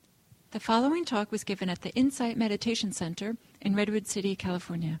The following talk was given at the Insight Meditation Center in Redwood City,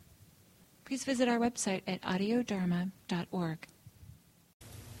 California. Please visit our website at audiodharma.org.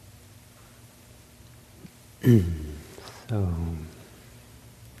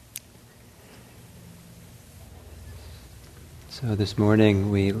 So this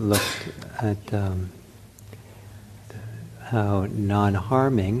morning we looked at how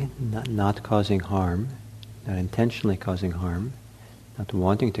non-harming, not causing harm, not intentionally causing harm, not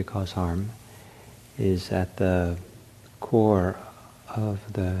wanting to cause harm, is at the core of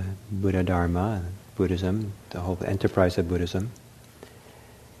the Buddha Dharma, Buddhism, the whole enterprise of Buddhism.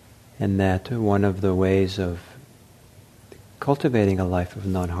 And that one of the ways of cultivating a life of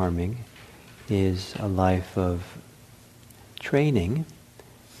non-harming is a life of training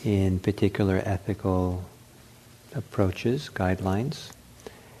in particular ethical approaches, guidelines,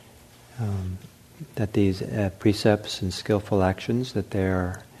 that these precepts and skillful actions, that they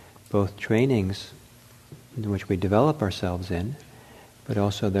are both trainings in which we develop ourselves in, but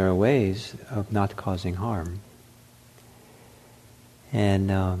also there are ways of not causing harm. And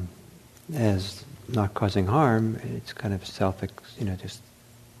as not causing harm, it's kind of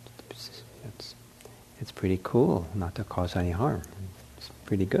it's pretty cool not to cause any harm. It's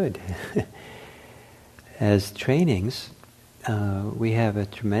pretty good. As trainings, we have a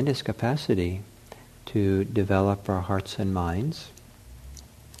tremendous capacity to develop our hearts and minds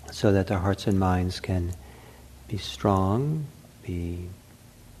so that our hearts and minds can be strong,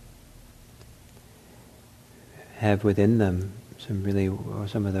 have within them some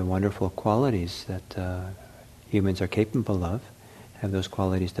of the wonderful qualities that humans are capable of, have those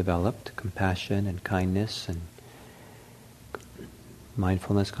qualities developed, compassion and kindness and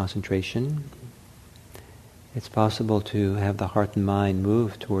mindfulness, concentration. It's possible to have the heart and mind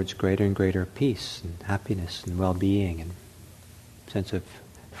move towards greater and greater peace and happiness and well-being and sense of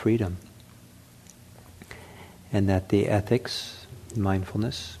freedom. And that the ethics,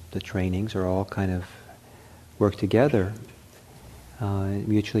 mindfulness, the trainings are all kind of work together in a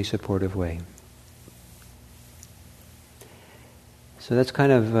mutually supportive way. So that's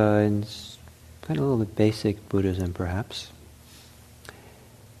kind of a little bit basic Buddhism, perhaps.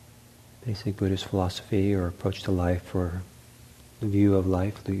 Basic Buddhist philosophy or approach to life, or the view of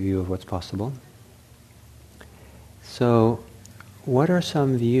life, the view of what's possible. So, what are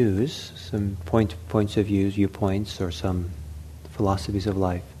some views, some points of views, viewpoints, or some philosophies of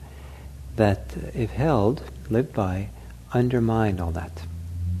life that, if held, lived by, undermine all that?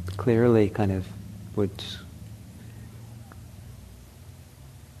 Clearly kind of would,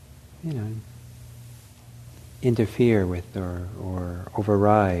 interfere with or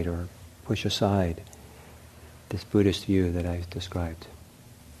override or push aside this Buddhist view that I've described.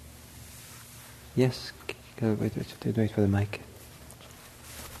 Yes, wait for the mic.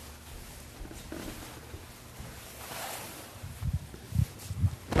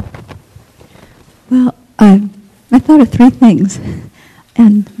 Well, I thought of three things,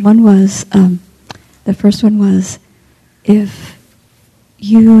 and one was, the first one was, if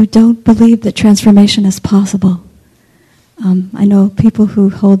you don't believe that transformation is possible. I know people who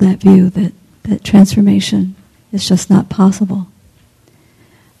hold that view, that transformation is just not possible.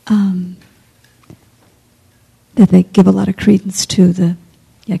 That they give a lot of credence to the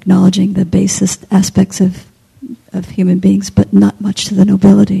acknowledging the basest aspects of human beings, but not much to the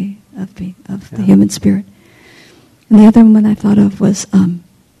nobility of the human spirit. And the other one I thought of was,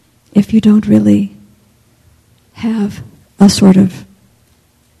 if you don't really have a sort of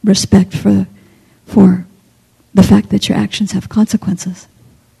respect for the fact that your actions have consequences.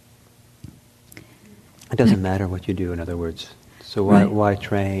 It doesn't matter what you do, in other words. So why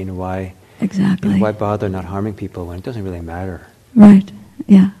train? Why exactly? Why bother not harming people when it doesn't really matter? Right.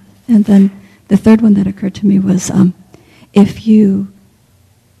 Yeah. And then the third one that occurred to me was, if you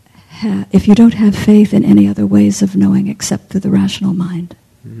don't have faith in any other ways of knowing except through the rational mind.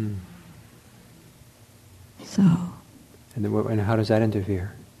 Mm. So. And how does that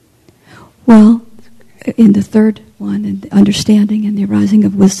interfere? Well, in the third one, in the understanding and the arising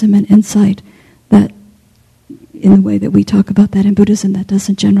of wisdom and insight, that in the way that we talk about that in Buddhism, that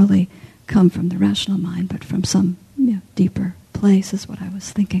doesn't generally come from the rational mind, but from some deeper place, is what I was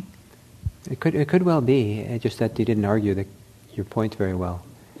thinking. It could well be, just that you didn't argue your point very well.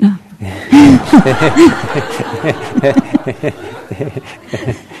 No.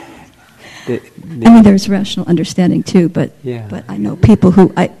 There's rational understanding too, but I know people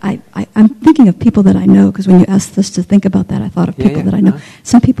who I'm thinking of people that I know, because when you asked us to think about that, I thought of people that I know.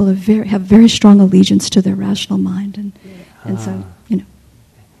 Some people have very strong allegiance to their rational mind, and so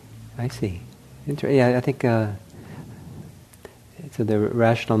I see. I think So the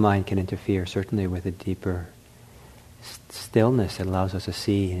rational mind can interfere, certainly with a deeper stillness that allows us to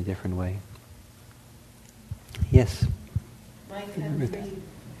see in a different way. Yes?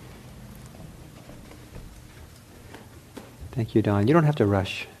 Thank you, Don. You don't have to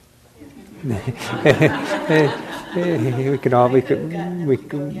rush. We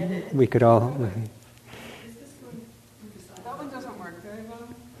could all. That one doesn't work very well.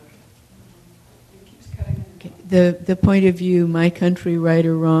 It keeps cutting. The point of view, my country, right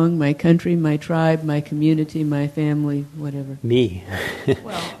or wrong, my country, my tribe, my community, my family, whatever. Me.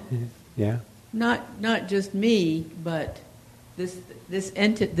 Well, yeah. Not just me, but this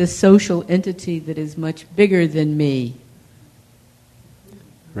social entity that is much bigger than me.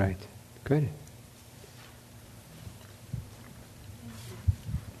 Right. Good.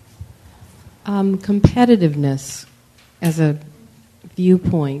 Competitiveness as a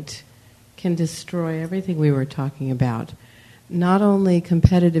viewpoint can destroy everything we were talking about. Not only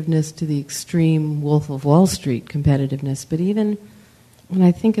competitiveness to the extreme Wolf of Wall Street competitiveness, but even when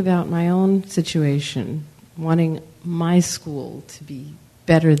I think about my own situation, wanting my school to be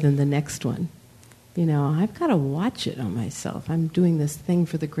better than the next one. You know, I've got to watch it on myself. I'm doing this thing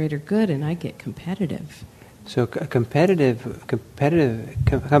for the greater good, and I get competitive. So competition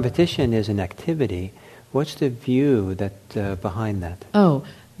is an activity. What's the view that behind that? Oh,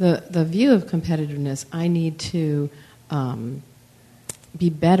 the view of competitiveness, I need to be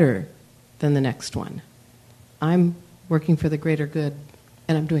better than the next one. I'm working for the greater good,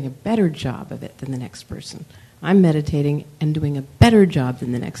 and I'm doing a better job of it than the next person. I'm meditating and doing a better job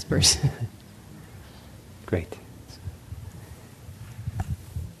than the next person. Great. I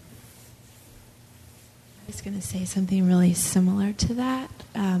was going to say something really similar to that,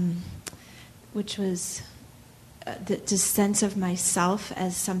 which was the sense of myself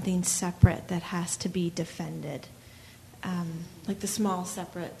as something separate that has to be defended. Like the small,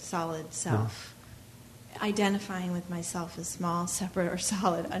 separate, solid self. Yeah. Identifying with myself as small, separate, or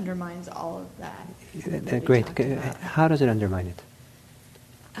solid undermines all of that. Great. How does it undermine it?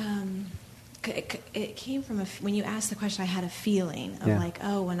 It came from when you asked the question, I had a feeling of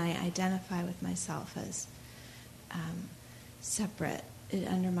when I identify with myself as separate, it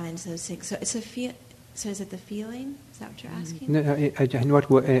undermines those things. So it's So is it the feeling? Is that what you're asking? No, in what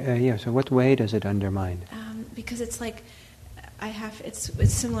way? So what way does it undermine? Because it's like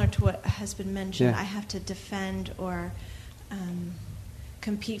it's similar to what has been mentioned. Yeah. I have to defend or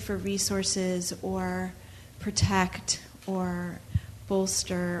compete for resources or protect or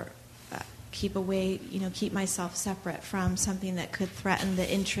bolster. Keep myself separate from something that could threaten the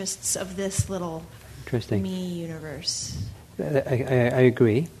interests of this little me universe. I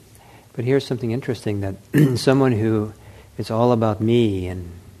agree, but here's something interesting, that someone who is all about me and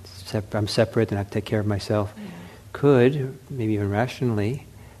I'm separate and I have to take care of myself could, maybe even rationally,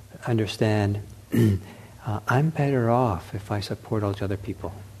 understand I'm better off if I support all these other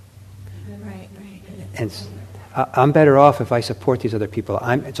people. Right. And I'm better off if I support these other people.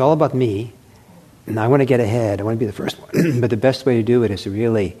 It's all about me. And I want to get ahead. I want to be the first one. But the best way to do it is to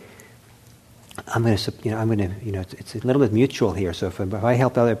really, it's a little bit mutual here. So if I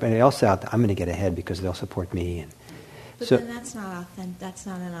help everybody else out, I'm going to get ahead because they'll support me. But then that's not authentic. That's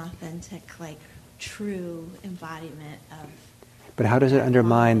not an authentic, true embodiment of. But how does it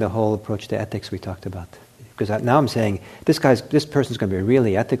undermine the whole approach to ethics we talked about? Because now I'm saying this person's going to be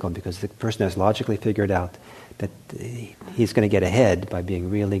really ethical because the person has logically figured out that he's going to get ahead by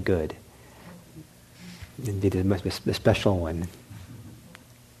being really good. Indeed, it must be the special one.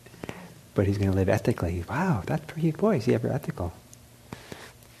 But he's going to live ethically. Wow, boy, is he ever ethical.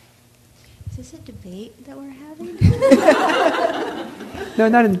 Is this a debate that we're having? No,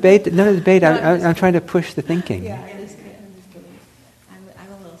 not a debate. Not a debate. I'm trying to push the thinking. Yeah, I'm just kidding. I'm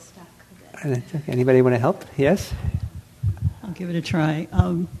a little stuck with it. Anybody want to help? Yes? I'll give it a try.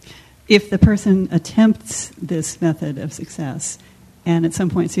 If the person attempts this method of success and at some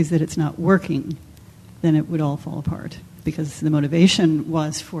point sees that it's not working, then it would all fall apart because the motivation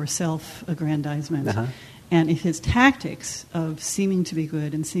was for self-aggrandizement. Uh-huh. And if his tactics of seeming to be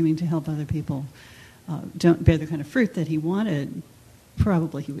good and seeming to help other people don't bear the kind of fruit that he wanted,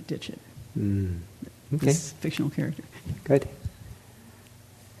 probably he would ditch it. Okay. This fictional character. Good.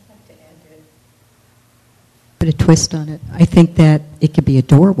 Put a twist on it. I think that it could be a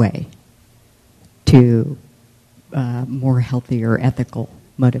doorway to more healthier ethical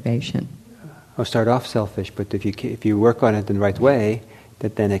motivation. I'll start off selfish, but if you work on it in the right way,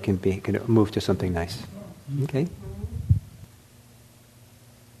 then it can move to something nice. Okay.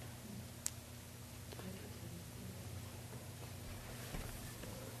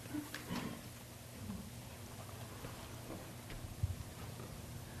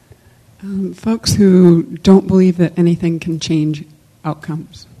 Folks who don't believe that anything can change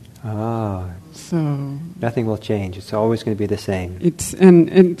outcomes. Ah, So nothing will change. It's always going to be the same. it's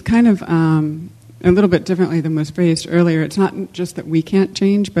and kind of a little bit differently than was phrased earlier. It's not just that we can't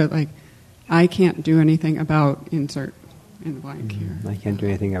change, but like I can't do anything about insert in the blank here. I can't do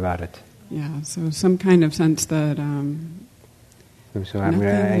anything about it. Yeah. So some kind of sense that. So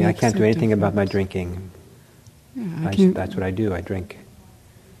Nothing I can't do makes a anything about my difference. drinking. Yeah, I can't. That's what I do. I drink.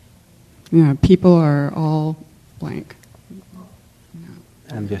 Yeah, people are all blank.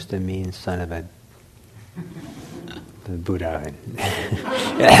 I'm just a mean son of a the Buddha,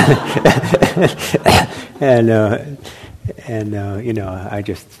 and I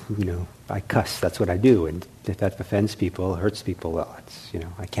just I cuss. That's what I do, and if that offends people, hurts people, well, it's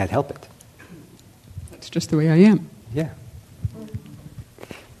I can't help it. That's just the way I am. Yeah.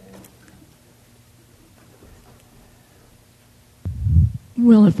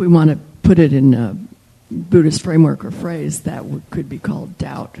 Well, if we want to put it in a Buddhist framework or phrase, that could be called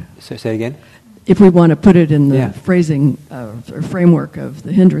doubt. So say again? If we want to put it in the Yeah. phrasing or framework of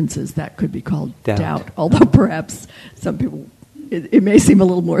the hindrances, that could be called doubt. Although perhaps some people, it may seem a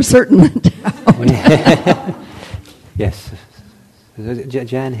little more certain than doubt. Yes.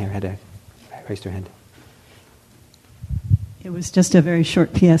 Jan here raised her hand. It was just a very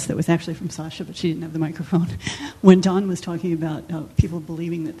short PS that was actually from Sasha, but she didn't have the microphone. When Don was talking about people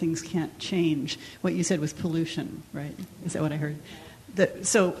believing that things can't change, what you said was pollution, right? Is that what I heard?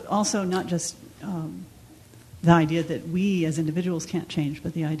 So also not just the idea that we as individuals can't change,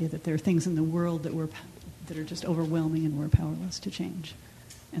 but the idea that there are things in the world that are just overwhelming and we're powerless to change.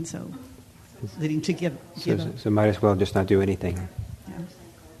 And so leading to give up. So might as well just not do anything.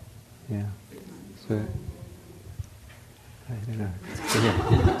 Yeah. So... I don't know.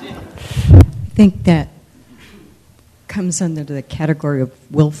 I think that comes under the category of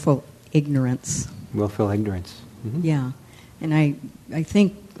willful ignorance. Willful ignorance. Mm-hmm. Yeah. And I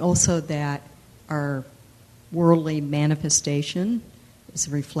think also that our worldly manifestation is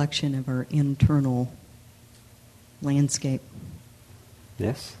a reflection of our internal landscape.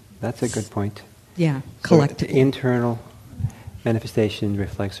 Yes, that's a good point. Yeah, collectively. So internal manifestation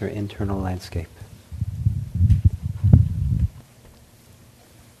reflects our internal landscape.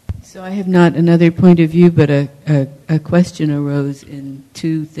 So I have not another point of view, but a question arose in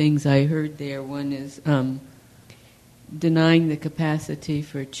two things I heard there. One is denying the capacity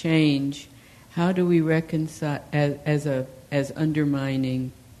for change. How do we reconcile as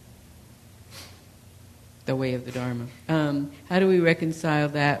undermining the way of the Dharma? How do we reconcile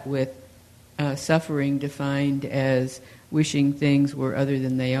that with suffering defined as wishing things were other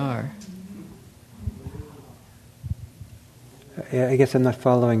than they are? I guess I'm not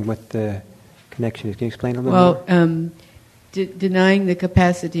following what the connection is. Can you explain a little more? Well, denying the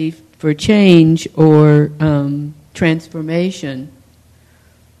capacity for change or transformation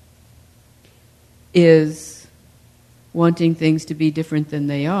is wanting things to be different than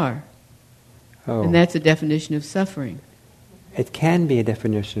they are. Oh. And that's a definition of suffering. It can be a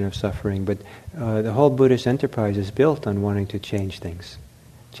definition of suffering, but the whole Buddhist enterprise is built on wanting to change things,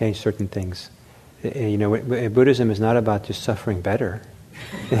 change certain things. Buddhism is not about just suffering better.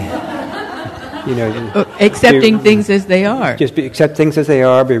 Accepting things as they are. Just accept things as they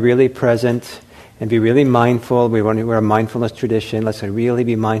are, be really present, and be really mindful. We're a mindfulness tradition. Let's really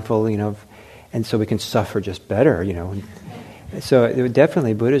be mindful, and so we can suffer just better, So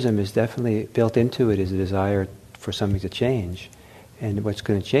definitely, Buddhism is definitely built into it is a desire for something to change. And what's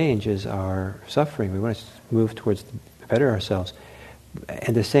going to change is our suffering. We want to move towards better ourselves.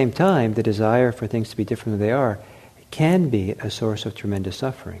 At the same time, the desire for things to be different than they are can be a source of tremendous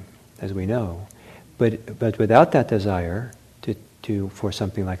suffering, as we know. But without that desire for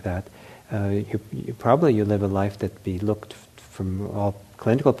something like that, you live a life that be looked from all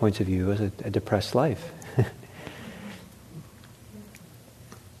clinical points of view as a depressed life.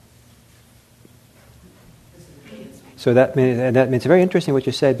 So that means it's very interesting what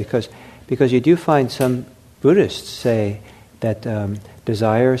you said because you do find some Buddhists say that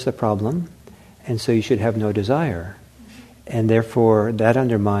desire is the problem, and so you should have no desire. And therefore, that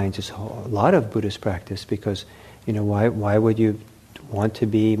undermines a lot of Buddhist practice because, why would you want to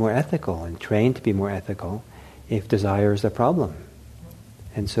be more ethical and train to be more ethical if desire is the problem?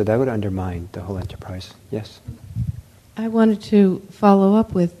 And so that would undermine the whole enterprise. Yes? I wanted to follow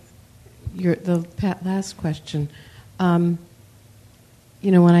up with the last question. When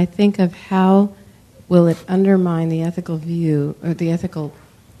I think of how will it undermine the ethical view, or the ethical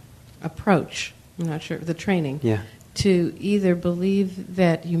approach, I'm not sure, the training, to either believe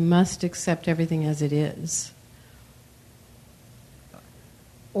that you must accept everything as it is,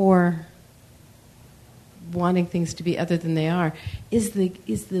 or wanting things to be other than they are. Is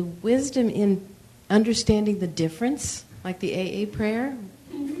the wisdom in understanding the difference, like the AA prayer?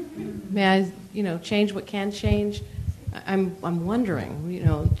 May I, change what can change? I'm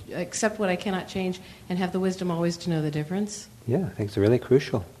wondering, accept what I cannot change and have the wisdom always to know the difference. Yeah, I think it's really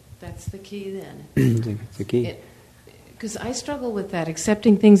crucial. That's the key then. It's the key. Because I struggle with that,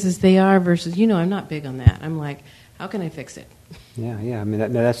 accepting things as they are versus, I'm not big on that. I'm like, how can I fix it? Yeah. I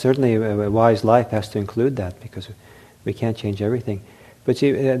mean, that's certainly a wise life has to include that, because we can't change everything. But see,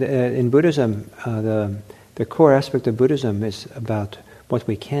 in Buddhism, the core aspect of Buddhism is about what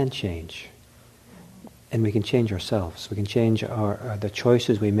we can change. And we can change ourselves. We can change the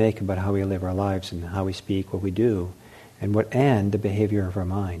choices we make about how we live our lives and how we speak, what we do, and the behavior of our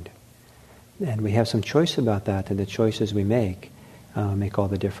mind. And we have some choice about that, and the choices we make all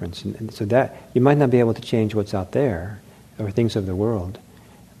the difference. And so that you might not be able to change what's out there or things of the world,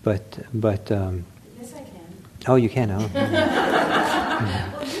 but yes, I can. Oh, you can. Oh.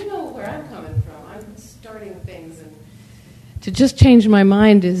 Well, you know where I'm coming from. I'm starting things, and to just change my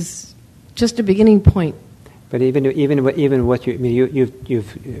mind is just a beginning point. But even what you're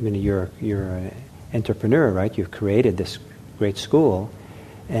an entrepreneur, right? You've created this great school,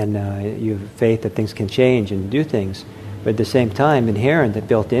 and you have faith that things can change and do things. But at the same time, inherent and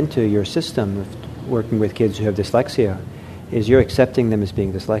built into your system of working with kids who have dyslexia is you're accepting them as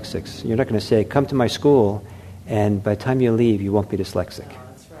being dyslexics. You're not going to say, "Come to my school," and by the time you leave, you won't be dyslexic. No,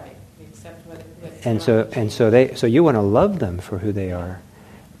 that's right. You accept what So you want to love them for who they are,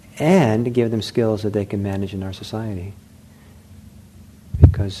 and give them skills that they can manage in our society.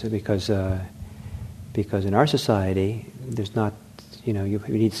 Because in our society, there's not, you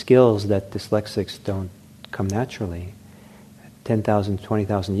need skills that dyslexics don't come naturally. 10,000,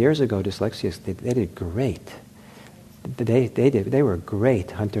 20,000 years ago, dyslexics, they did great. They were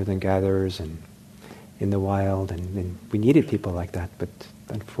great hunters and gatherers and in the wild, and we needed people like that, but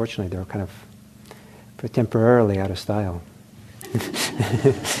unfortunately they were kind of temporarily out of style.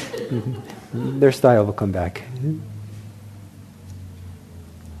 Their style will come back.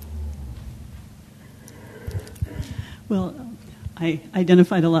 Well, I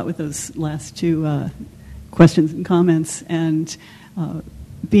identified a lot with those last two questions and comments, and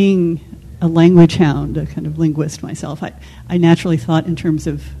being a language hound, a kind of linguist myself, I naturally thought in terms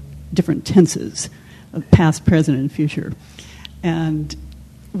of different tenses, of past, present, and future. And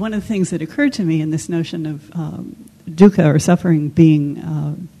one of the things that occurred to me in this notion of dukkha, or suffering,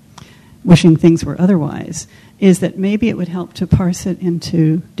 being wishing things were otherwise, is that maybe it would help to parse it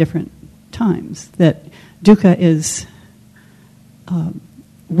into different times. That dukkha is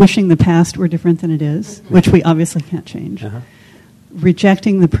wishing the past were different than it is, which we obviously can't change. Uh-huh.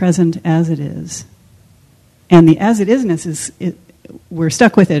 Rejecting the present as it is. And the as it isness we're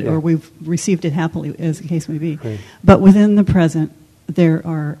stuck with it, or we've received it happily, as the case may be. Right. But within the present, there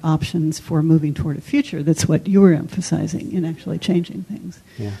are options for moving toward a future. That's what you were emphasizing in actually changing things.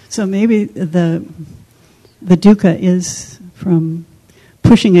 Yeah. So maybe the dukkha is from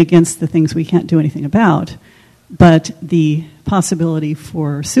pushing against the things we can't do anything about, but the possibility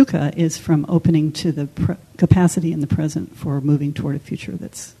for sukha is from opening to the capacity in the present for moving toward a future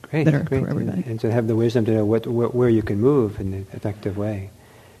that's better for everybody. And to have the wisdom to know where you can move in an effective way.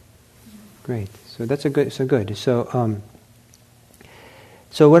 Great. So that's good. So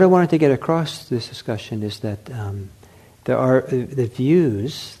what I wanted to get across this discussion is that the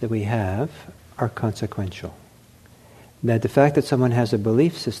views that we have are consequential. That the fact that someone has a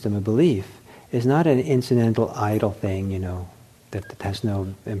belief system, a belief, is not an incidental, idle thing, that has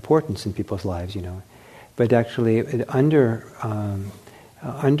no importance in people's lives, but actually it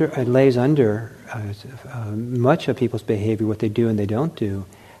lays under much of people's behavior, what they do and they don't do,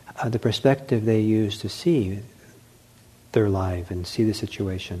 the perspective they use to see their life and see the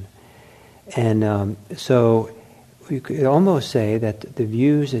situation. And so we could almost say that the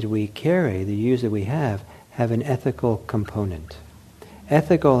views that we carry, the views that we have an ethical component.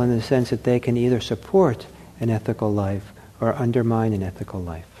 Ethical in the sense that they can either support an ethical life or undermine an ethical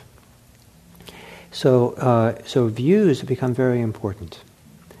life. So views become very important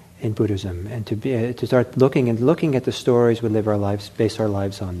in Buddhism, and to start looking at the stories we live our lives, base our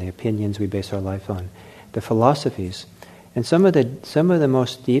lives on, the opinions we base our life on, the philosophies, and some of the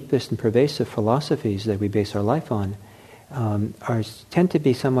most deepest and pervasive philosophies that we base our life on tend to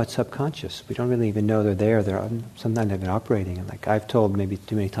be somewhat subconscious. We don't really even know they're there. They're sometimes they've been operating. Like I've told maybe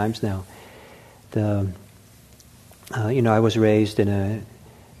too many times now, I was raised in a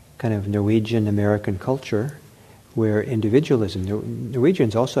kind of Norwegian American culture where individualism.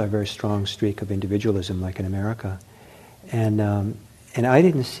 Norwegians also have a very strong streak of individualism, like in America, and I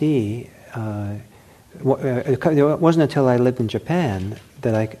didn't see it wasn't until I lived in Japan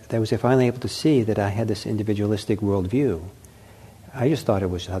that I was finally able to see that I had this individualistic worldview. I just thought it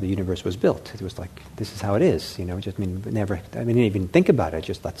was how the universe was built. It was like, this is how it is, I didn't even think about it.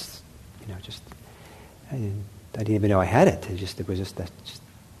 Just that's, I didn't even know I had it. It was just the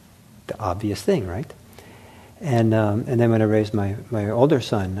obvious thing, right? And then when I raised my older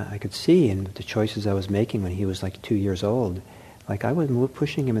son, I could see in the choices I was making when he was like 2 years old, like I was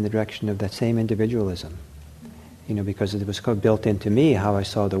pushing him in the direction of that same individualism, because it was kind of built into me how I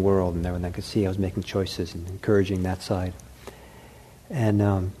saw the world, and then I could see I was making choices and encouraging that side.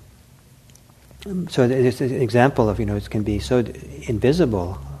 And so it's an example of, it can be so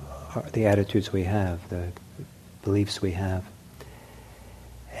invisible, the attitudes we have, the beliefs we have.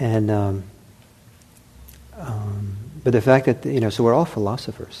 And but the fact that, so we're all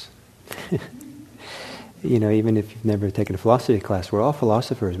philosophers. Even if you've never taken a philosophy class, we're all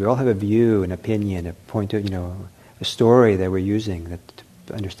philosophers. We all have a view, an opinion, a point of, a story that we're using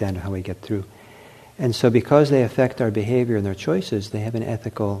to understand how we get through. And so because they affect our behavior and our choices, they have an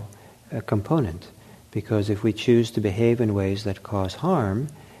ethical component. Because if we choose to behave in ways that cause harm,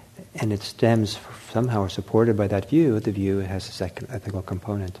 and it stems somehow or supported by that view, the view has a second ethical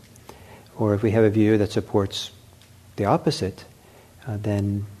component. Or if we have a view that supports the opposite,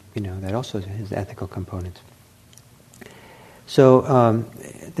 then that also has an ethical component. So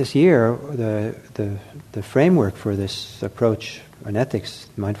this year, the framework for this approach on ethics,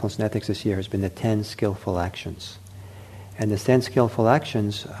 mindfulness and ethics this year, has been the 10 skillful actions. And the 10 skillful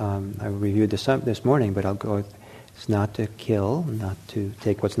actions, I reviewed this morning, but I'll go. It's not to kill, not to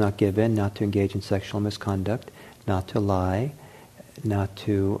take what's not given, not to engage in sexual misconduct, not to lie, not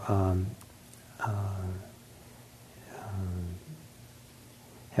to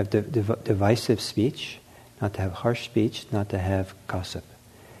have divisive speech, not to have harsh speech, not to have gossip,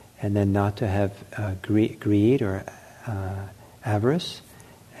 and then not to have greed or avarice,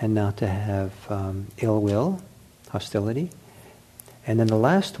 and not to have ill will, hostility. And then the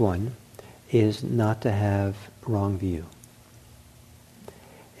last one is not to have wrong view.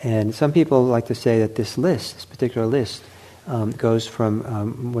 And some people like to say that this particular list, goes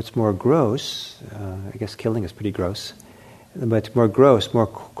from what's more gross, I guess killing is pretty gross, but more gross, more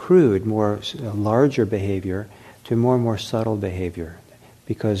crude, more larger behavior, to more and more subtle behavior.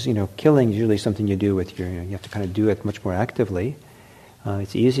 Because, killing is usually something you do with you have to kind of do it much more actively.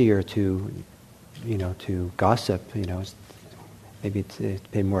 It's easier to gossip, maybe to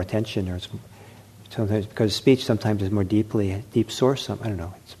pay more attention, or it's sometimes, because speech sometimes is more deep source, I don't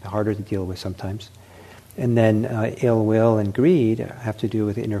know, it's harder to deal with sometimes. And then ill will and greed have to do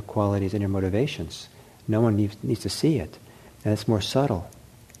with inner qualities, inner motivations. No one needs to see it. And it's more subtle.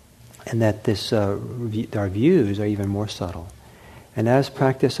 And that our views are even more subtle. And as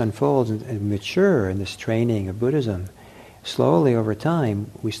practice unfolds and mature in this training of Buddhism, slowly over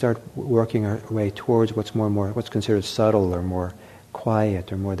time, we start working our way towards what's what's considered subtle or more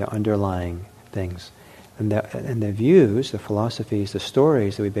quiet or more the underlying things. And the views, the philosophies, the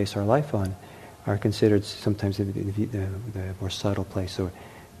stories that we base our life on are considered sometimes the more subtle place. So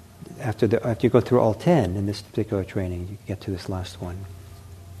after you go through all 10 in this particular training, you get to this last one.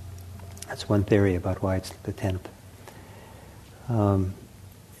 That's one theory about why it's the 10th.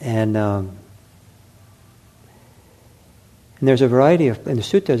 And there's a variety of, in the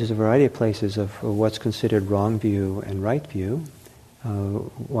suttas, there's a variety of places of what's considered wrong view and right view.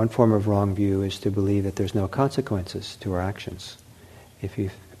 One form of wrong view is to believe that there's no consequences to our actions.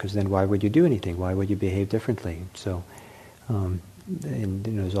 Because then why would you do anything? Why would you behave differently? So, and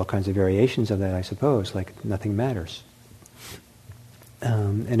there's all kinds of variations of that, I suppose, like nothing matters.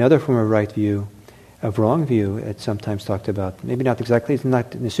 Another form of right view, of wrong view, it's sometimes talked about, maybe not exactly, it's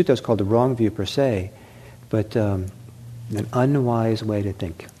not, in the sutta it's called the wrong view per se, but an unwise way to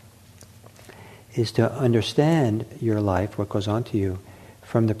think is to understand your life, what goes on to you,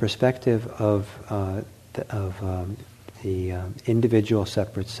 from the perspective of the individual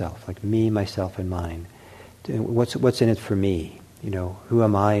separate self, like me, myself, and mine. What's in it for me? Who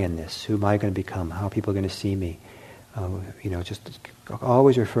am I in this? Who am I going to become? How are people going to see me? Just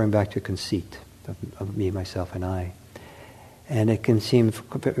always referring back to conceit of me, myself, and I. And it can seem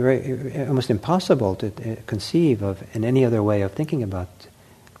very, almost impossible to conceive of in any other way of thinking about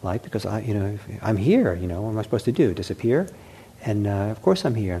life, because I'm here. What am I supposed to do? Disappear? And of course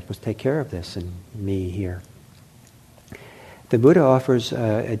I'm here. I'm supposed to take care of this, and me here. The Buddha offers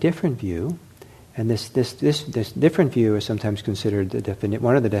a different view, and this different view is sometimes considered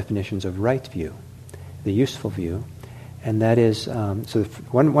one of the definitions of right view, the useful view, and that is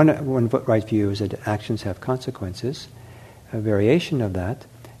one right view is that actions have consequences. A variation of that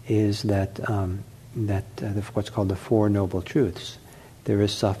is that what's called the Four Noble Truths. There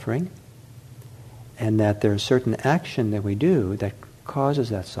is suffering, and that there's certain action that we do that causes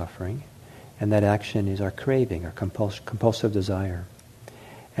that suffering, and that action is our craving, our compulsive desire.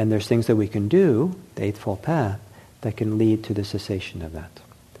 And there's things that we can do, the Eightfold Path, that can lead to the cessation of that.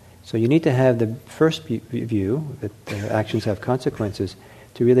 So you need to have the first view, that the actions have consequences,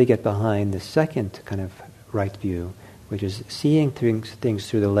 to really get behind the second kind of right view, which is seeing things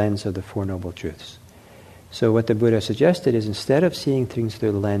through the lens of the Four Noble Truths. So what the Buddha suggested is, instead of seeing things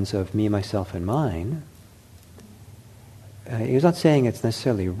through the lens of me, myself, and mine, he was not saying it's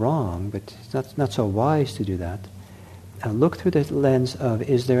necessarily wrong, but it's not so wise to do that. Look through the lens of,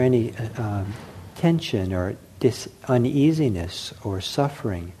 is there any tension or uneasiness or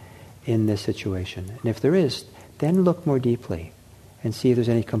suffering in this situation? And if there is, then look more deeply and see if there's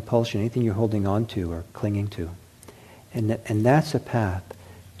any compulsion, anything you're holding on to or clinging to. And that's a path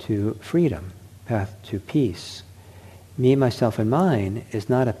to freedom, path to peace. Me, myself, and mine is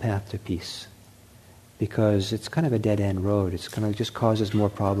not a path to peace, because it's kind of a dead-end road. It's kind of just causes more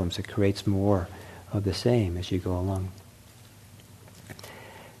problems. It creates more of the same as you go along.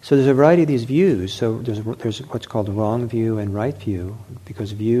 So there's a variety of these views. So there's what's called wrong view and right view,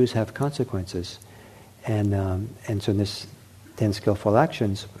 because views have consequences. And so in this 10 skillful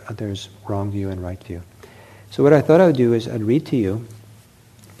actions, there's wrong view and right view. So what I thought I would do is I'd read to you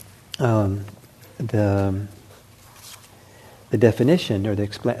the definition, or in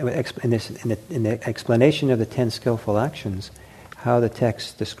the explanation of the 10 skillful actions, how the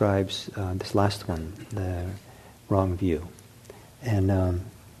text describes this last one, the wrong view. And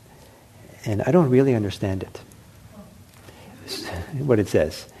I don't really understand it, what it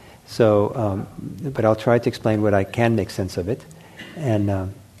says. So, but I'll try to explain what I can make sense of it,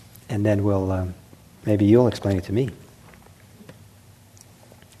 and then we'll maybe you'll explain it to me.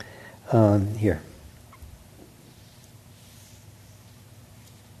 Here.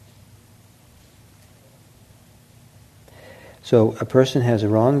 So a person has a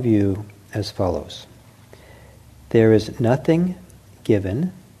wrong view as follows: there is nothing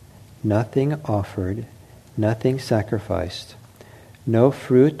given, nothing offered, nothing sacrificed, no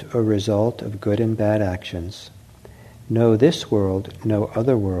fruit or result of good and bad actions, no this world, no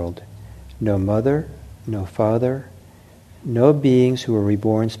other world, no mother, no father, no beings who are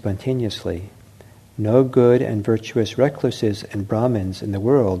reborn spontaneously, no good and virtuous recluses and Brahmins in the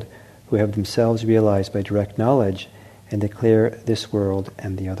world who have themselves realized by direct knowledge and declare this world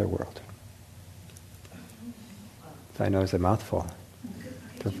and the other world. I know it's a mouthful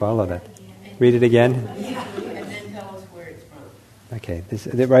to follow that. Read it again? Yeah, and then tell us where it's from. Okay,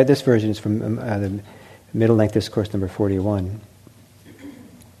 this version is from the Middle Length Discourse number 41.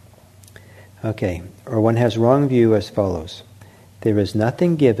 Okay, or one has wrong view as follows: there is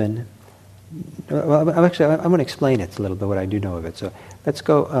nothing given. Well, I'm going to explain it a little bit, what I do know of it. So let's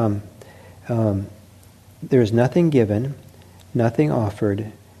go. There is nothing given, nothing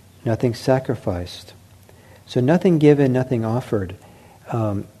offered, nothing sacrificed. So nothing given, nothing offered.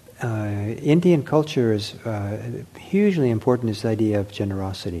 Indian culture is hugely important, this idea of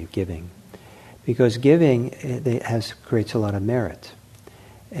generosity, of giving, because giving creates a lot of merit.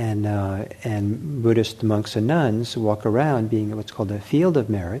 And Buddhist monks and nuns walk around being what's called a field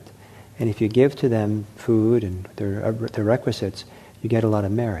of merit, and if you give to them food and their requisites, you get a lot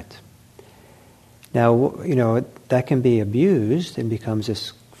of merit. Now, that can be abused and becomes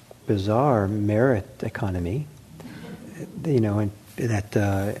this bizarre merit economy, and that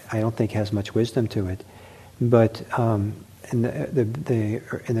I don't think has much wisdom to it. But in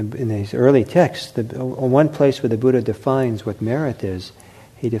these early texts, one place where the Buddha defines what merit is,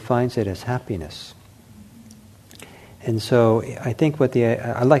 he defines it as happiness. And so I think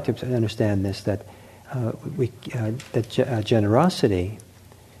I'd like to understand this, that generosity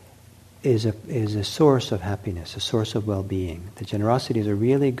is a source of happiness, a source of well-being. That generosity is a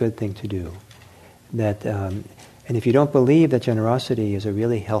really good thing to do. And if you don't believe that generosity is a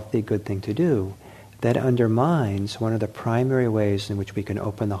really healthy, good thing to do, that undermines one of the primary ways in which we can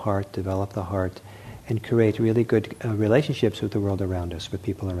open the heart, develop the heart, and create really good relationships with the world around us, with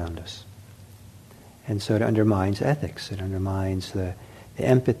people around us. And so it undermines ethics. It undermines the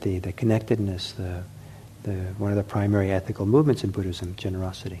empathy, the connectedness, one of the primary ethical movements in Buddhism,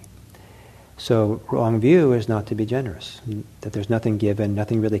 generosity. So wrong view is not to be generous. That there's nothing given,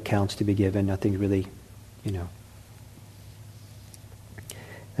 nothing really counts to be given, nothing really,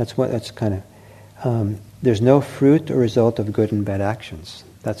 That's kind of. There's no fruit or result of good and bad actions.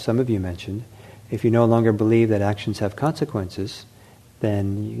 That's some of you mentioned. If you no longer believe that actions have consequences,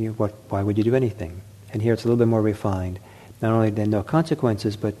 then why would you do anything? And here it's a little bit more refined. not only then no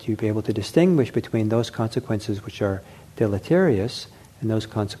consequences, but you'll be able to distinguish between those consequences which are deleterious and those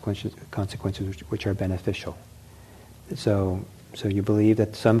consequences which are beneficial. So you believe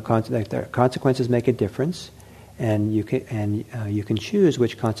that that the consequences make a difference, and you can choose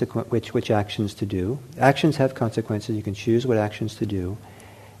which actions to do. Actions have consequences. You can choose what actions to do,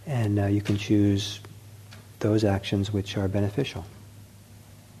 and you can choose those actions which are beneficial.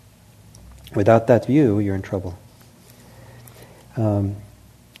 Without that view, you're in trouble.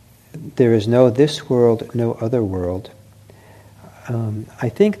 There is no this world, no other world. I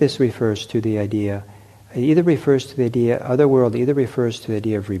think this refers to the idea. It either refers to the idea other world, either refers to the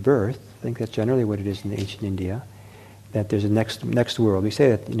idea of rebirth. I think that's generally what it is in ancient India. That there's a next world. We say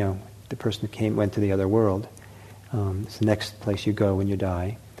that the person went to the other world. It's the next place you go when you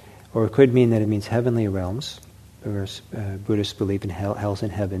die, or it could mean that it means heavenly realms. Whereas Buddhists believe in hells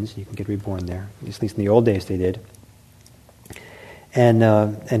and heavens. You can get reborn there. At least in the old days they did.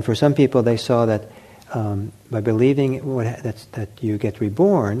 And for some people they saw that by believing that you get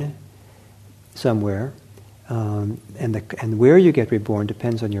reborn somewhere, and where you get reborn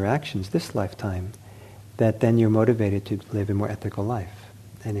depends on your actions this lifetime, that then you're motivated to live a more ethical life.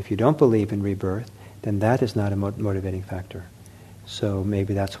 And if you don't believe in rebirth, then that is not a motivating factor. So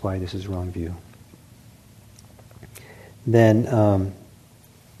maybe that's why this is wrong view. Then,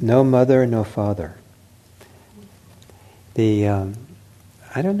 no mother, no father.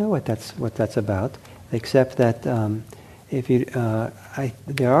 I don't know what that's about, except that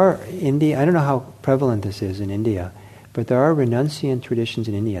there are India. I don't know how prevalent this is in India, but there are renunciant traditions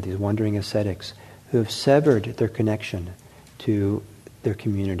in India. These wandering ascetics who have severed their connection to their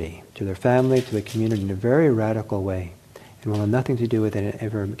community, to their family, to the community in a very radical way, and will have nothing to do with it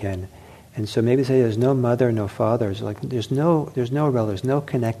ever again. And so maybe say there's no mother, no father. It's like there's no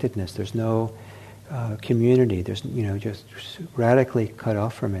connectedness. There's no community. There's just radically cut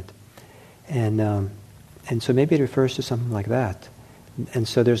off from it, and so maybe it refers to something like that. And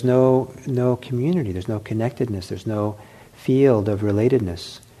so there's no community. There's no connectedness. There's no field of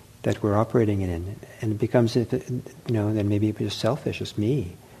relatedness that we're operating in, and it becomes then maybe it's just selfish. It's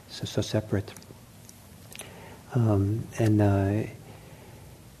me, so separate.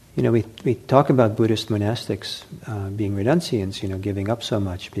 We talk about Buddhist monastics being renunciants, giving up so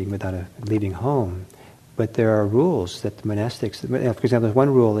much, being without leaving home. But there are rules that monastics. For example,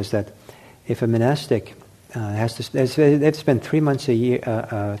 one rule is that if a monastic they have to spend 3 months a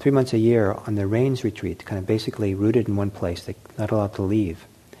year on the rains retreat, kind of basically rooted in one place. They're not allowed to leave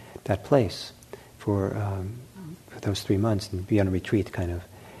that place for those 3 months and be on a retreat, kind of,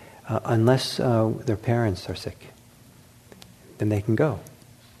 unless their parents are sick. Then they can go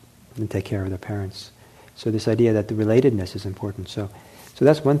and take care of their parents. So this idea that the relatedness is important. So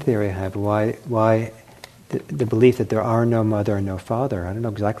that's one theory I have. Why the belief that there are no mother and no father. I don't know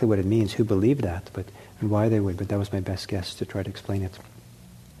exactly what it means, who believed that, and why they would. But that was my best guess to try to explain it.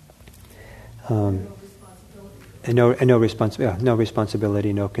 No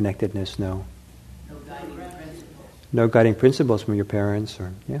responsibility, no connectedness, no guiding principles from your parents,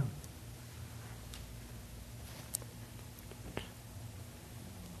 or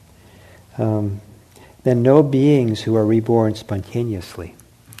then no beings who are reborn spontaneously.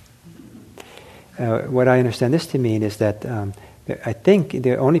 What I understand this to mean is that I think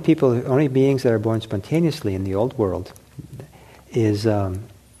the only beings that are born spontaneously in the old world is or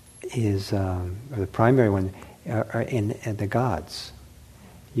the primary one are in the gods.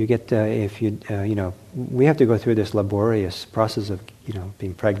 You get we have to go through this laborious process of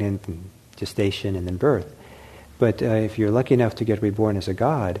being pregnant and gestation and then birth. But if you're lucky enough to get reborn as a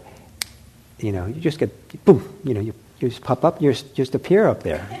god, you just get boom. You just pop up. You just appear up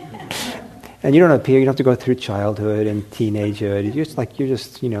there. And you don't appear. You don't have to go through childhood and teenagehood. You're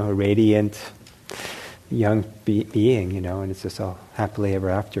just a radiant young being, and it's just all happily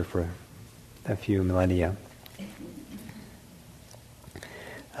ever after for a few millennia.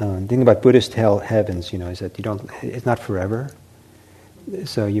 The thing about Buddhist heavens, is that it's not forever.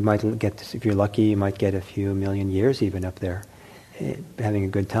 So you might get, if you're lucky, you might get a few million years even up there, having a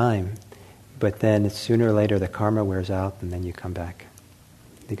good time. But then sooner or later the karma wears out, and then you come back.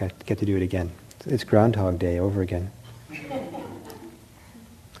 You get to do it again. It's Groundhog Day over again.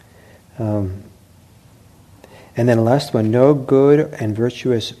 And then the last one, no good and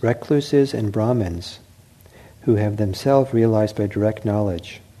virtuous recluses and Brahmins who have themselves realized by direct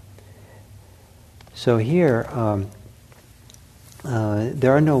knowledge. So here,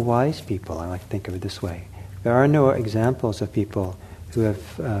 there are no wise people. I like to think of it this way. There are no examples of people who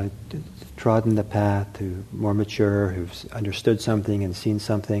have trodden the path, who are more mature, who've understood something and seen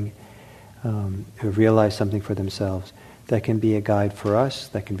something, who've realized something for themselves. that can be a guide for us,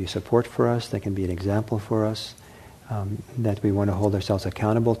 that can be support for us, that can be an example for us, that we want to hold ourselves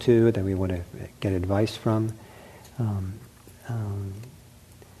accountable to, that we want to get advice from.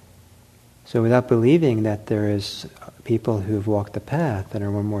 So without believing that there is people who've walked the path that are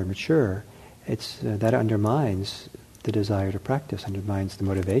more mature, that undermines the desire to practice, undermines the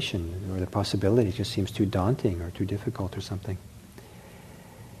motivation, or the possibility. It just seems too daunting or too difficult or something.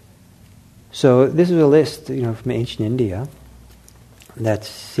 So this is a list, from ancient India that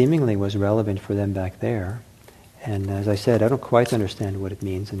seemingly was relevant for them back there. And as I said, I don't quite understand what it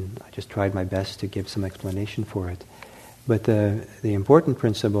means, and I just tried my best to give some explanation for it. But the important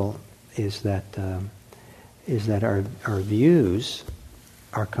principle is that our views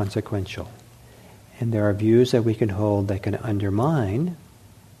are consequential, and there are views that we can hold that can undermine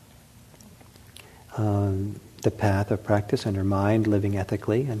the path of practice, undermine living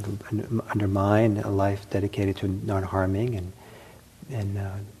ethically, and undermine a life dedicated to non-harming, and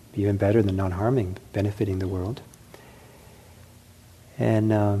even better than non-harming, benefiting the world. And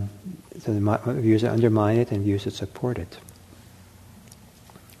so the views that undermine it and views that support it.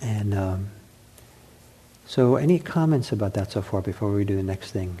 And so any comments about that so far before we do the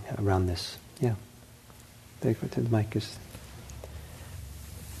next thing around this? Yeah. The mic is...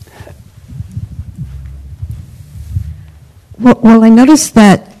 Well, I noticed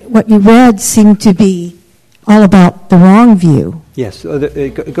that what you read seemed to be all about the wrong view. Yes,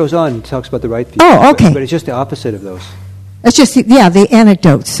 it goes on and talks about the right view. Oh, okay. But it's just the opposite of those. It's just, the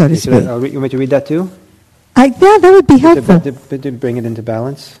anecdotes, so to speak. You want me to read that too? Yeah, that would be helpful. To bring it into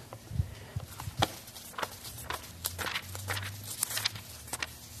balance.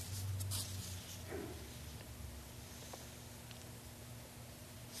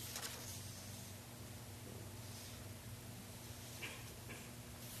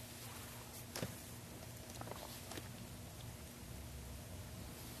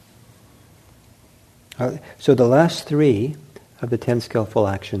 So the last three of the 10 skillful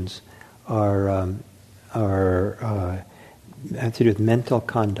actions have to do with mental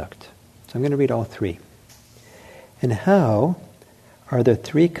conduct. So I'm going to read all three. And how are the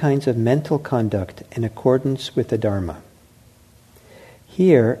three kinds of mental conduct in accordance with the Dharma?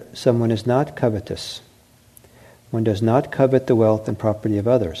 Here, someone is not covetous. One does not covet the wealth and property of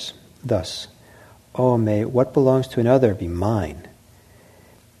others. Thus, may what belongs to another be mine.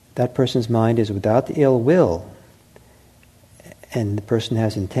 That person's mind is without ill will, and the person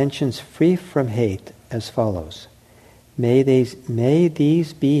has intentions free from hate as follows. May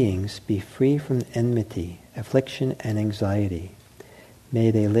these beings be free from enmity, affliction, and anxiety. May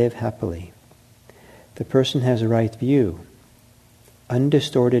they live happily. The person has a right view,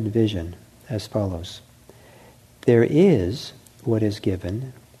 undistorted vision, as follows. There is what is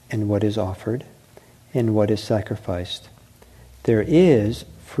given, and what is offered, and what is sacrificed. There is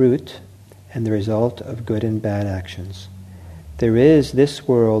fruit and the result of good and bad actions. There is this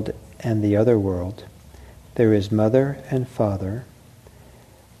world and the other world. There is mother and father.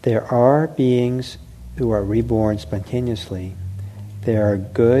 There are beings who are reborn spontaneously. There are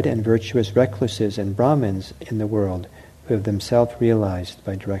good and virtuous recluses and Brahmins in the world who have themselves realized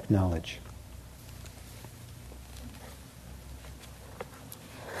by direct knowledge.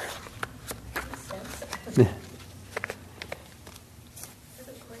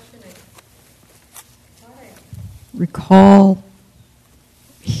 Recall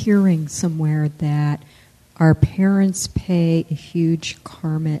hearing somewhere that our parents pay a huge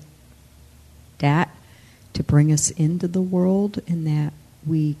karmic debt to bring us into the world, and that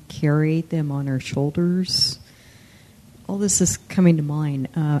we carry them on our shoulders. All this is coming to mind.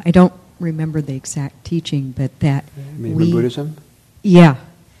 I don't remember the exact teaching, but that you mean from Buddhism? Yeah,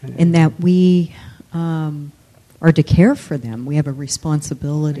 and that we are to care for them. We have a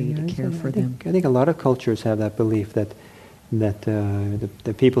responsibility to care for them. I think a lot of cultures have that belief that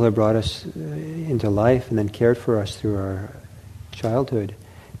the people who brought us into life and then cared for us through our childhood,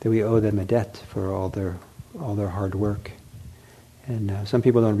 that we owe them a debt for all their hard work. And some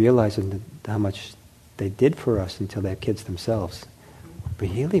people don't realize how much they did for us until they have kids themselves.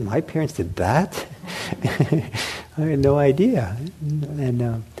 Really? My parents did that? I had no idea.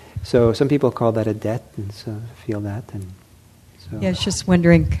 And so some people call that a debt, and so feel that. And so yeah, I was just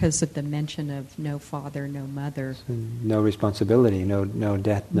wondering because of the mention of no father, no mother. So no responsibility, no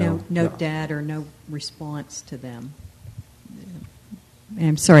debt. No dad or no response to them. And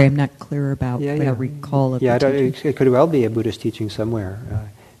I'm sorry, I'm not clear about what I recall of the teaching. It could well be a Buddhist teaching somewhere.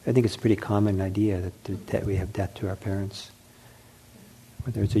 I think it's a pretty common idea that we have debt to our parents.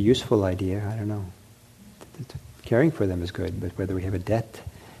 Whether it's a useful idea, I don't know. Caring for them is good, but whether we have a debt,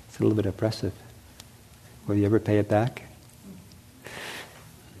 it's a little bit oppressive. Will you ever pay it back?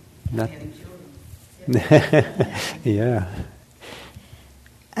 Not. Yeah.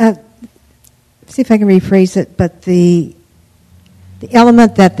 See if I can rephrase it, but the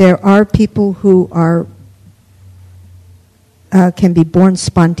element that there are people who are can be born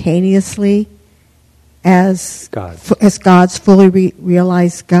spontaneously as gods, fully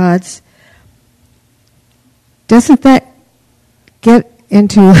realized gods. Doesn't that get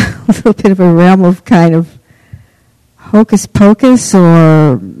into a little bit of a realm of kind of hocus pocus,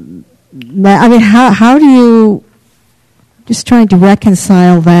 or I mean, how do you, just trying to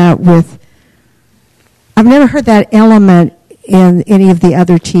reconcile that with, I've never heard that element in any of the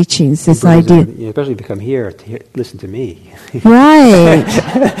other teachings, this idea. You especially to come here to listen to me. Right.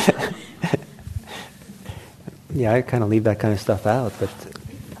 Yeah, I kind of leave that kind of stuff out, but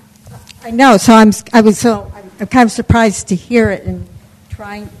I know. So I'm kind of surprised to hear it and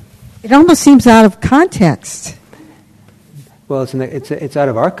trying. It almost seems out of context. Well, it's out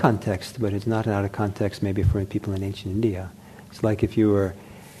of our context, but it's not out of context maybe for people in ancient India. It's like if you were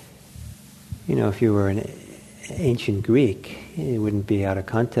an ancient Greek, it wouldn't be out of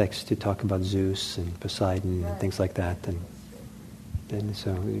context to talk about Zeus and Poseidon and things like that. And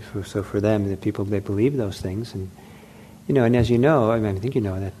so for them, the people, they believe those things, and and as you know, I think you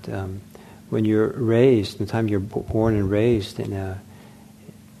know that when you're raised, the time you're born and raised in a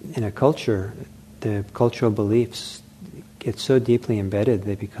culture, the cultural beliefs get so deeply embedded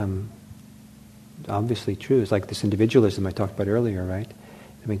they become obviously true. It's like this individualism I talked about earlier, right?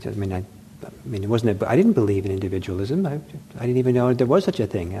 I mean, it wasn't. I didn't believe in individualism. I didn't even know there was such a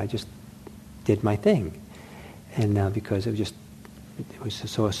thing. I just did my thing, and because it was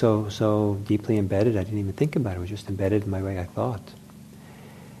so deeply embedded, I didn't even think about it. It was just embedded in my way I thought.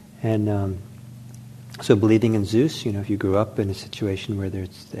 And so believing in Zeus, if you grew up in a situation where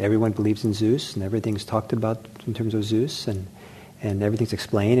everyone believes in Zeus and everything's talked about in terms of Zeus and everything's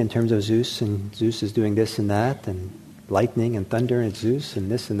explained in terms of Zeus, and Zeus is doing this and that, and lightning and thunder and Zeus and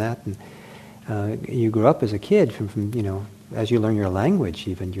this and that, and you grew up as a kid from as you learn your language,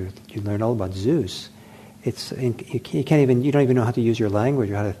 even you learn all about Zeus. You don't even know how to use your language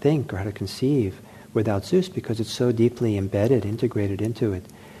or how to think or how to conceive without Zeus, because it's so deeply embedded, integrated into it.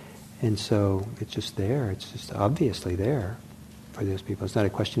 And so it's just there. It's just obviously there for those people. It's not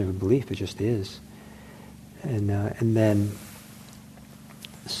a question of a belief. It just is. And then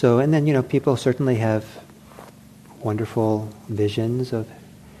people certainly have wonderful visions of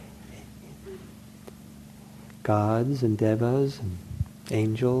gods and devas and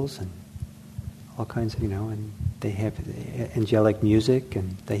angels and all kinds of, and they have angelic music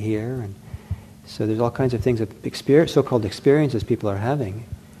and they hear, and so there's all kinds of things that so-called experiences people are having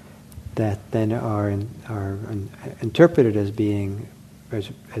that then are interpreted as being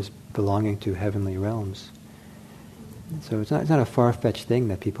as belonging to heavenly realms. So it's not a far-fetched thing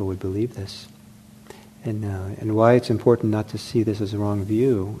that people would believe this, and why it's important not to see this as a wrong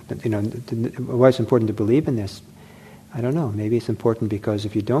view. Why it's important to believe in this, I don't know. Maybe it's important because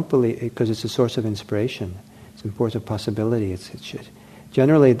if you don't believe, because it's a source of inspiration, it's a source of possibility.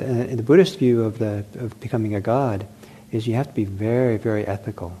 Generally, in the Buddhist view of becoming a god, is you have to be very, very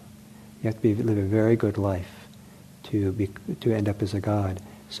ethical. You have to live a very good life to end up as a god.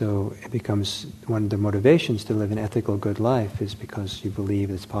 So it becomes one of the motivations to live an ethical, good life is because you believe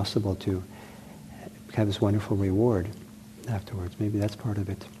it's possible to have this wonderful reward afterwards. Maybe that's part of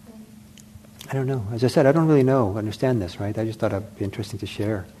it. I don't know. As I said, I don't really understand this, right? I just thought it'd be interesting to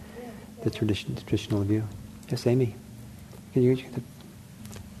share the traditional view. Yes, Amy? Can you I'm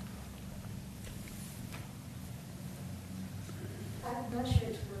not sure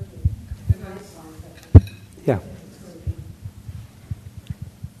it's working. Yeah.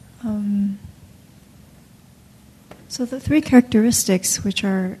 So the three characteristics, which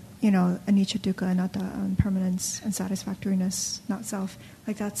are, anicca, dukkha, anatta, impermanence, and satisfactoriness, not self,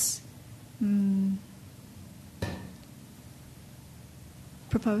 like that's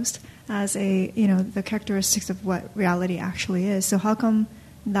proposed as the characteristics of what reality actually is. So how come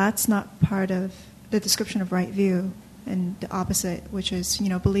that's not part of the description of right view, and the opposite, which is,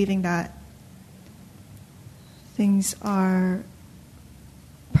 believing that things are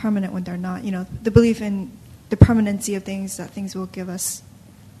permanent when they're not, the belief in the permanency of things, that things will give us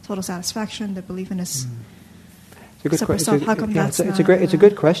total satisfaction, the belief in this separate self. How come that's not... It's a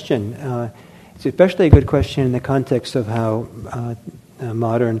good question. It's especially a good question in the context of how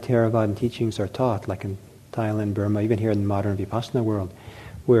modern Theravadan teachings are taught, like in Thailand, Burma, even here in the modern Vipassana world,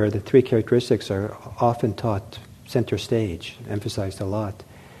 where the three characteristics are often taught center stage, emphasized a lot,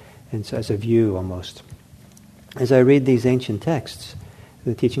 and so as a view almost. As I read these ancient texts,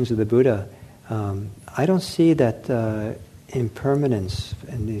 the teachings of the Buddha, I don't see that impermanence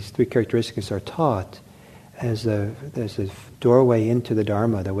and these three characteristics are taught as a doorway into the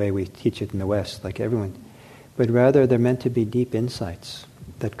Dharma, the way we teach it in the West, like everyone. But rather, they're meant to be deep insights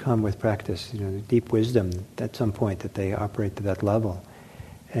that come with practice, deep wisdom at some point that they operate to that level.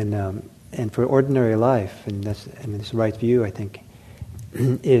 And for ordinary life, and this right view, I think,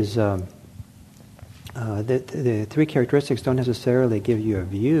 is the three characteristics don't necessarily give you a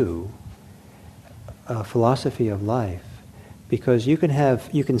view, a philosophy of life, because you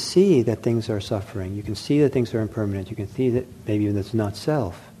can see that things are suffering, you can see that things are impermanent, you can see that maybe even it's not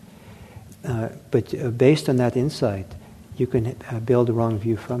self. But based on that insight, you can build a wrong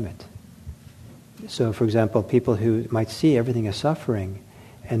view from it. So, for example, people who might see everything as suffering,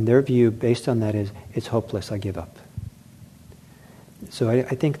 and their view based on that is, it's hopeless, I give up. So I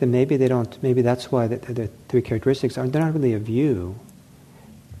think that maybe that's why the three characteristics they're not really a view,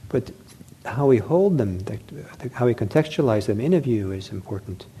 but how we hold them, how we contextualize them in a view is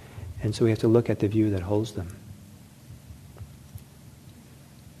important. And so we have to look at the view that holds them.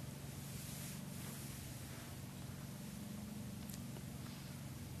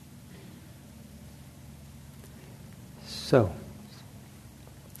 So,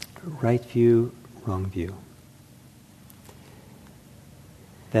 right view, wrong view.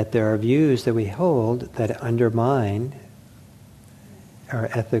 That there are views that we hold that undermine our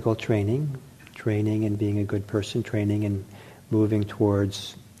ethical training in being a good person, training in moving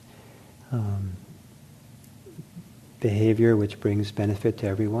towards behavior which brings benefit to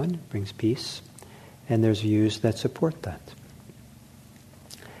everyone, brings peace, and there's views that support that.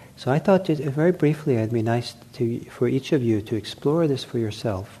 So I thought very briefly it'd be nice for each of you to explore this for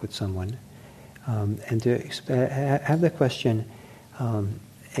yourself with someone, and to have the question,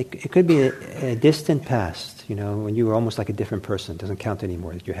 it could be a distant past, when you were almost like a different person. It doesn't count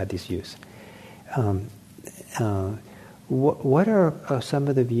anymore that you had these views. What are some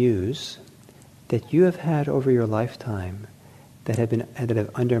of the views that you have had over your lifetime that have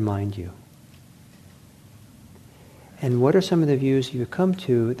undermined you? And what are some of the views you've come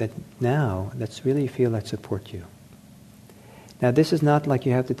to that's really you feel that support you? Now, this is not like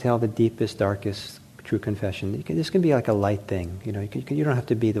you have to tell the deepest, darkest, true confession. This can be like a light thing. You don't have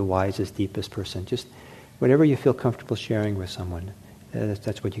to be the wisest, deepest person. Just whatever you feel comfortable sharing with someone.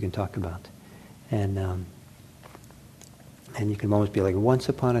 That's what you can talk about. And you can almost be like, once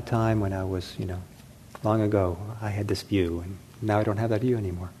upon a time when I was, long ago, I had this view, and now I don't have that view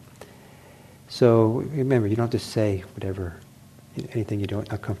anymore. So remember, you don't have to say anything you're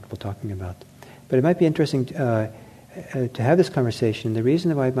not comfortable talking about. But it might be interesting to have this conversation. The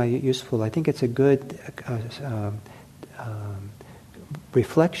reason why it might be useful, I think it's a good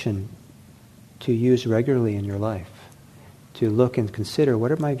reflection to use regularly in your life, to look and consider, what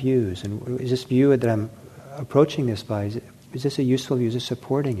are my views? And is this view that I'm approaching this by, is this a useful view? Is this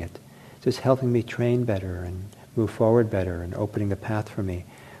supporting it? Is this helping me train better and move forward better and opening the path for me?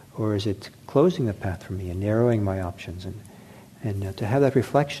 Or is it closing the path for me and narrowing my options? And to have that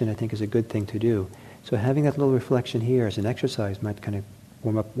reflection, I think, is a good thing to do. So having that little reflection here as an exercise might kind of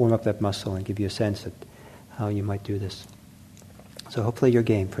warm up that muscle and give you a sense of how you might do this. So hopefully you're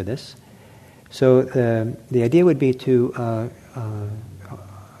game for this. So the idea would be to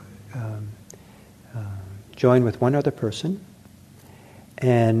join with one other person.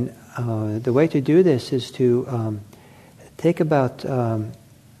 And the way to do this is to take about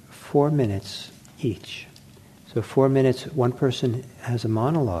 4 minutes each. So 4 minutes, one person has a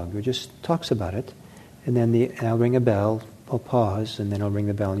monologue or just talks about it, and then I'll ring a bell, I'll pause, and then I'll ring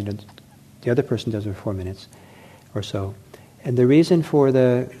the bell, and the other person does it for 4 minutes or so. And the reason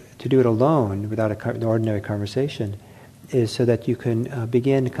to do it alone, without an ordinary conversation, is so that you can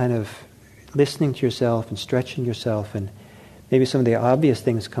begin kind of listening to yourself and stretching yourself, and maybe some of the obvious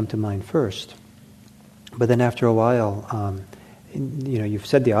things come to mind first. But then after a while, you've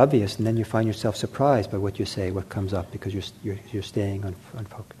said the obvious, and then you find yourself surprised by what you say, what comes up, because you're staying on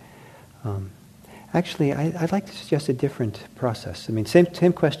focus. Actually, I'd like to suggest a different process. I mean,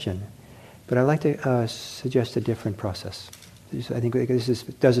 same question, but I'd like to suggest a different process. I think this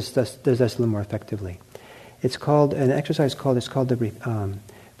does this a little more effectively. It's called an exercise called the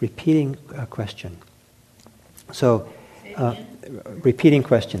repeating question. So. Repeating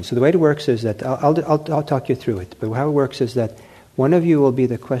questions. So the way it works is that I'll talk you through it. But how it works is that one of you will be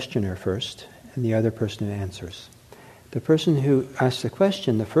the questioner first, and the other person who answers. The person who asks the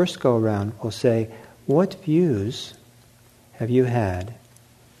question, the first go around, will say, "What views have you had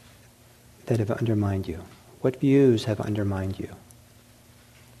that have undermined you? What views have undermined you?"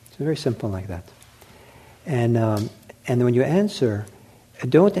 It's very simple like that. And when you answer,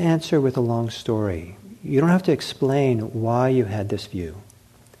 don't answer with a long story. you don't have to explain why you had this view,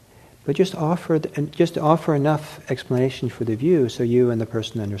 but just offer enough explanation for the view so you and the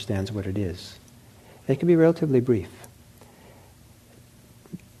person understands what it is. It can be relatively brief.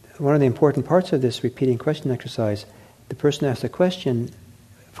 One of the important parts of this repeating question exercise, the person asks a question,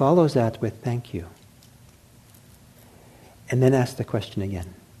 follows that with thank you, and then asks the question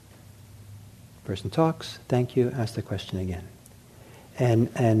again. The person talks, thank you, ask the question again.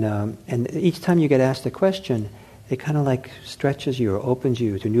 And each time you get asked a question, it kind of like stretches you or opens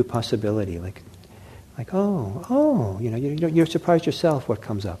you to new possibility. Like you're surprised yourself what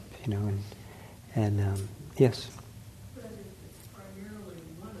comes up, yes. But if it's primarily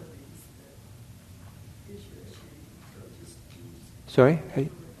one of these that is your issue, so just Sorry,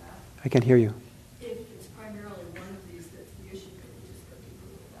 I can't hear you. If it's primarily one of these that's the issue, can you just go deeper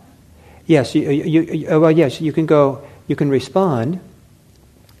with that? Yes, you can respond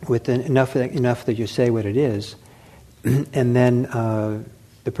with enough that you say what it is, and then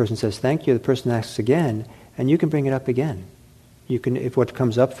the person says thank you, the person asks again, and you can bring it up again. You can, if what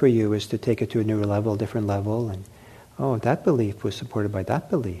comes up for you is to take it to a new level, different level, and that belief was supported by that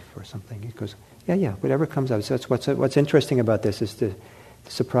belief or something. It goes, whatever comes up. So that's what's interesting about this is the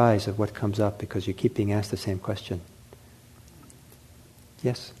surprise of what comes up because you keep being asked the same question.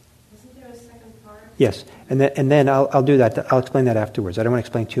 Yes. Isn't there a second part? Yes, and then I'll do that. I'll explain that afterwards. I don't want to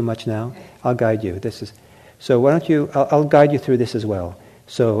explain too much now. Okay. I'll guide you. So why don't you? I'll guide you through this as well.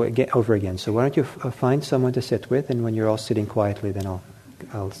 So over again. So why don't you find someone to sit with, and when you're all sitting quietly, then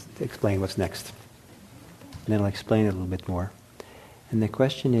I'll explain what's next, and then I'll explain it a little bit more. And the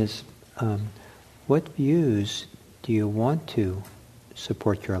question is, what views do you want to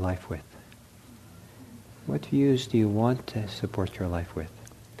support your life with? What views do you want to support your life with?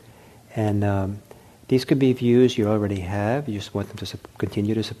 And these could be views you already have. You just want them to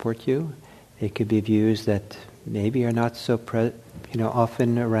continue to support you. It could be views that maybe are not so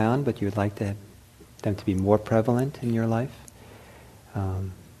often around, but you'd like them to be more prevalent in your life.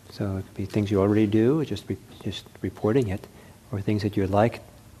 So it could be things you already do, just reporting it, or things that you like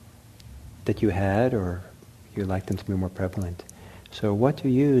that you had, or you'd like them to be more prevalent. So what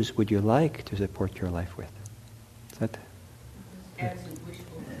views would you like to support your life with? Is that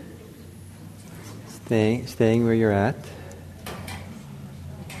staying where you're at?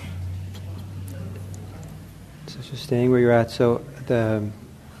 So just staying where you're at. So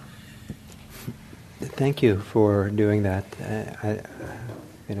thank you for doing that. I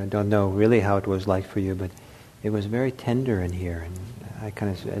don't know really how it was like for you, but it was very tender in here, and I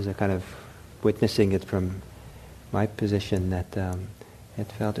as a kind of witnessing it from my position, that it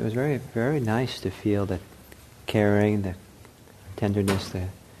was very, very nice to feel that caring, the tenderness, the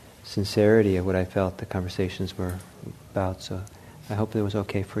sincerity of what I felt the conversations were about. So I hope it was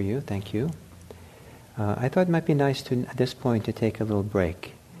okay for you. Thank you. I thought it might be nice to, at this point, to take a little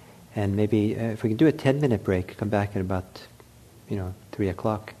break, and maybe if we can do a 10-minute break, come back at about 3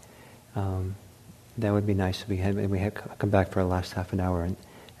 o'clock. That would be nice. We come back for our last half an hour, and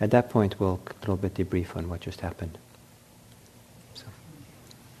at that point we'll a little bit debrief on what just happened. So.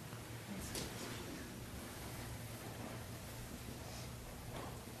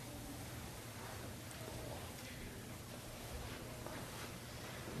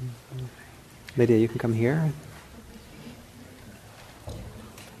 Lydia, you can come here.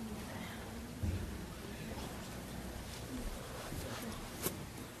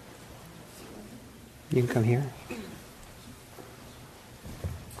 You can come here.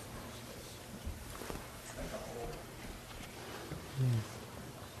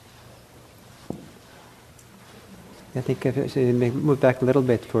 I think if you move back a little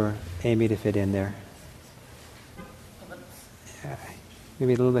bit for Amy to fit in there.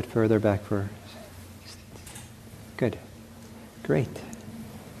 Maybe a little bit further back for... Good. Great.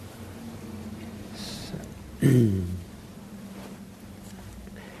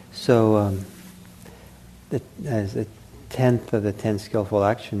 So as the 10th of the 10 skillful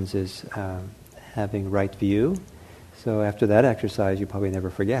actions is having right view. So after that exercise, you probably never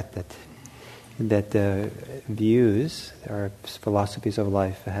forget that views, our philosophies of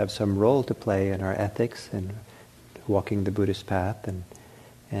life, have some role to play in our ethics and walking the Buddhist path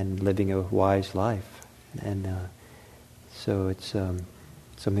and living a wise life. And so it's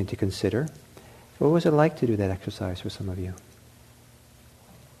something to consider. What was it like to do that exercise for some of you?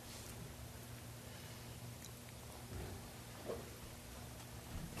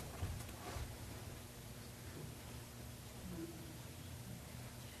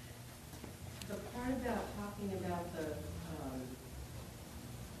 The part about talking about the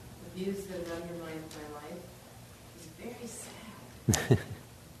views that have undermined my life is very sad.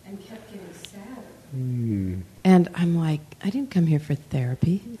 and kept getting sadder. Mm. And I'm like, I didn't come here for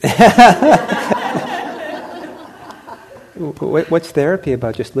therapy. What's therapy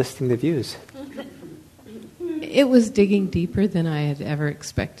about just listing the views? It was digging deeper than I had ever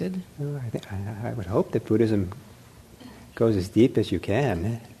expected. Oh, I would hope that Buddhism goes as deep as you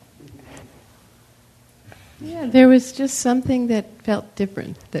can. Yeah, there was just something that felt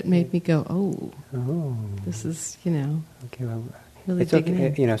different that made me go, oh. This is, Okay, well, really it's digging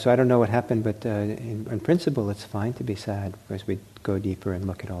okay, in. so I don't know what happened, but in principle it's fine to be sad as we go deeper and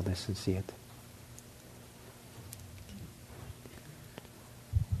look at all this and see it.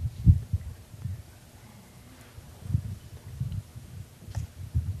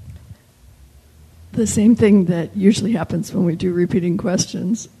 The same thing that usually happens when we do repeating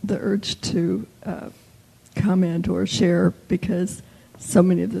questions, the urge to comment or share because so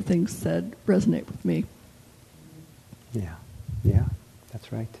many of the things said resonate with me. Yeah,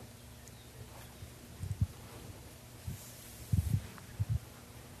 that's right.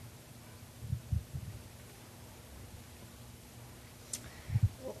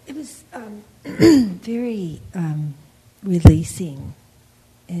 It was very releasing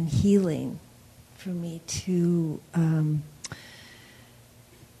and healing for me to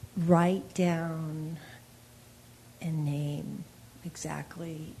write down and name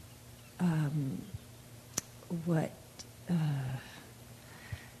exactly what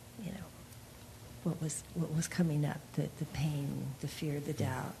what was coming up, the pain, the fear, the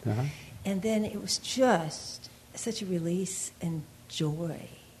doubt. Uh-huh. And then it was just such a release and joy.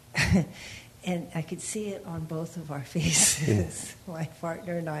 And I could see it on both of our faces. My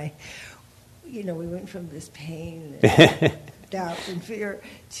partner and I, we went from this pain and doubt and fear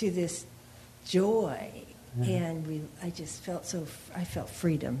to this joy. And I just felt I felt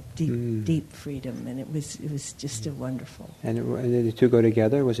freedom, deep freedom, and it was just a wonderful. And did the two go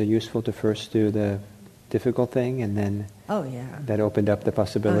together? Was it useful to first do the difficult thing and then? Oh yeah. That opened up the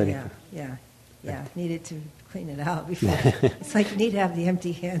possibility. Oh yeah. Needed to clean it out before. It's like you need to have the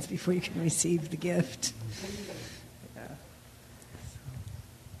empty hands before you can receive the gift. Yeah.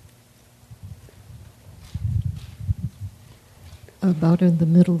 About in the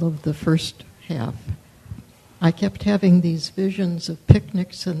middle of the first half, I kept having these visions of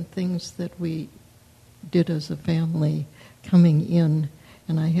picnics and things that we did as a family coming in,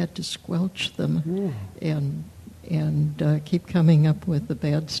 and I had to squelch them and keep coming up with the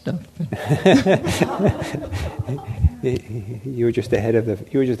bad stuff. You were just ahead of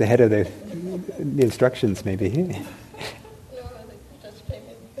the instructions, maybe.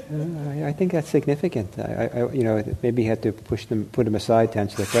 I think that's significant. Maybe you had to put them aside to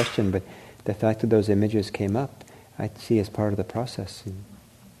answer the question, but the fact that those images came up, I see as part of the process.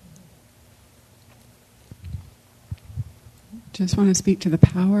 Just want to speak to the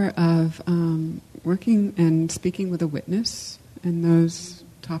power of working and speaking with a witness and those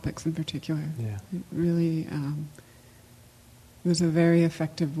topics in particular. Yeah. It really was a very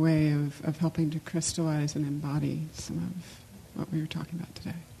effective way of helping to crystallize and embody some of what we were talking about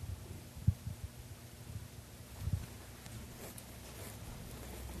today.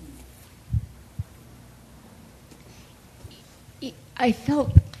 I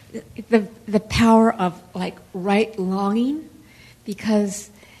felt the power of right longing,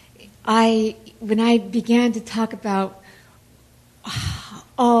 because when I began to talk about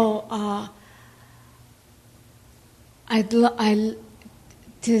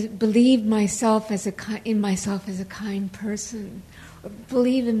to believe myself as a kind person, or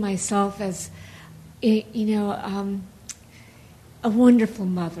believe in myself as a wonderful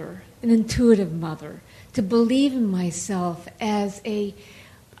mother, an intuitive mother, to believe in myself as a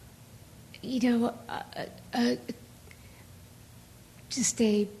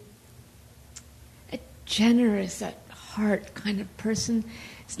generous at heart kind of person.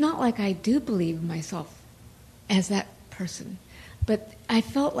 It's not like I do believe in myself as that person, but I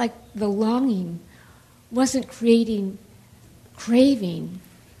felt like the longing wasn't creating craving.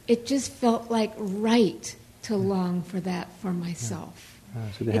 It just felt like right to long for that for myself.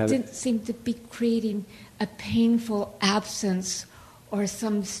 It didn't seem to be creating a painful absence or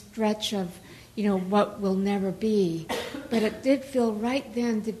some stretch of, what will never be. But it did feel right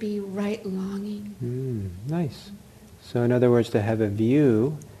then to be right longing. Nice. So in other words, to have a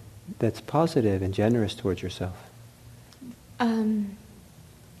view that's positive and generous towards yourself. To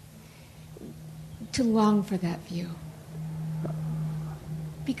long for that view.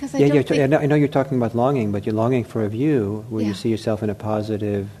 Because I know you're talking about longing, but you're longing for a view where you see yourself in a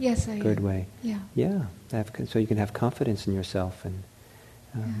positive, good way. Yeah. So you can have confidence in yourself, and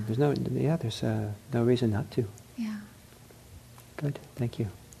there's no reason not to. Yeah. Good. Thank you.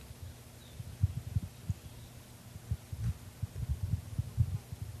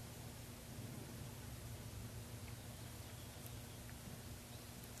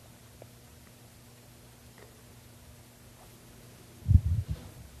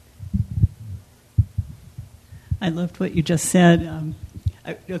 I loved what you just said.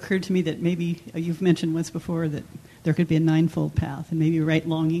 It occurred to me that maybe you've mentioned once before that there could be a ninefold path, and maybe right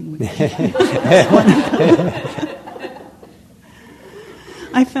longing would be one of them.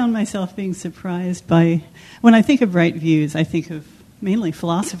 I found myself being surprised by, when I think of right views, I think of mainly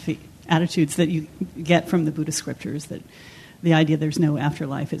philosophy, attitudes that you get from the Buddhist scriptures, that the idea there's no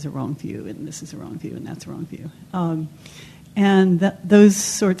afterlife is a wrong view, and this is a wrong view, and that's a wrong view. And those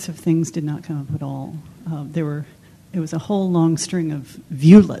sorts of things did not come up at all. It was a whole long string of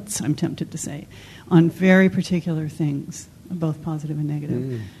viewlets, I'm tempted to say, on very particular things, both positive and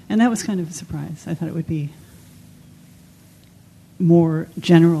negative. And that was kind of a surprise. I thought it would be more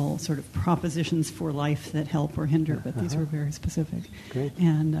general sort of propositions for life that help or hinder, but these were very specific. Great.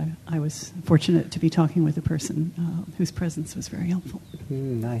 And I was fortunate to be talking with a person whose presence was very helpful.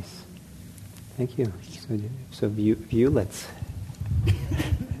 Nice. Thank you. So viewlets.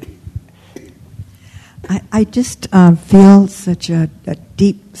 I just feel such a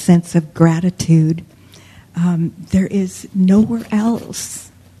deep sense of gratitude. There is nowhere else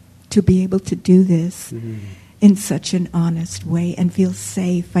to be able to do this in such an honest way and feel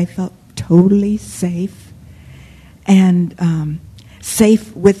safe. I felt totally safe, and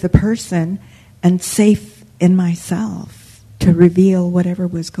safe with the person and safe in myself to reveal whatever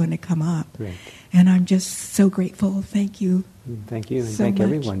was going to come up. Right. And I'm just so grateful. Thank you. Thank you, and so thank much.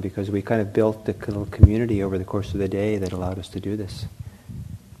 everyone, because we kind of built the little community over the course of the day that allowed us to do this.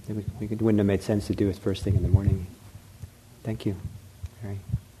 It wouldn't have made sense to do it first thing in the morning. Thank you. Mary.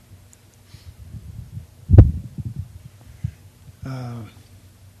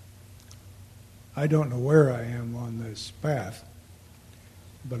 I don't know where I am on this path,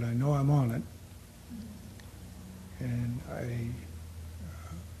 but I know I'm on it. And I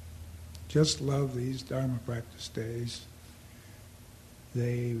just love these Dharma practice days.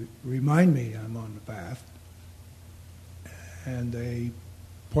 They remind me I'm on the path, and they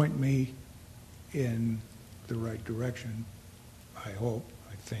point me in the right direction, I hope,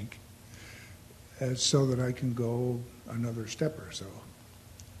 I think, so that I can go another step or so.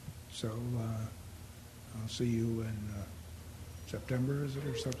 So I'll see you in September, is it,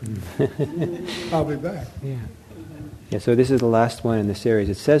 or something? I'll be back. Yeah, so this is the last one in the series.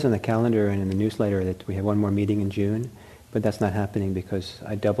 It says on the calendar and in the newsletter that we have one more meeting in June, but that's not happening because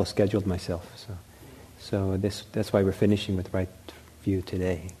I double scheduled myself. So that's why we're finishing with right view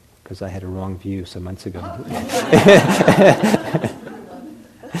today, because I had a wrong view some months ago.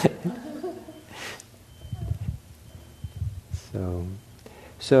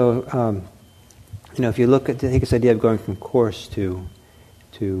 So if you look at, I think this idea of going from coarse to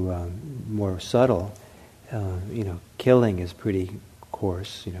more subtle, killing is pretty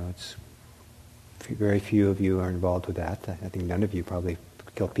coarse. It's very few of you are involved with that. I think none of you probably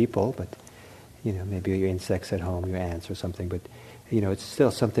kill people, but maybe your insects at home, your ants or something. But it's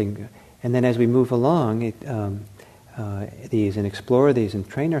still something. And then as we move along, these and explore these and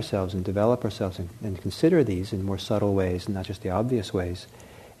train ourselves and develop ourselves and consider these in more subtle ways, and not just the obvious ways,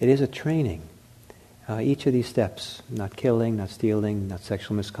 it is a training. Each of these steps, not killing, not stealing, not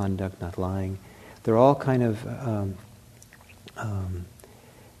sexual misconduct, not lying, they're all kind of,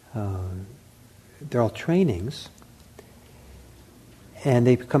 they're all trainings, and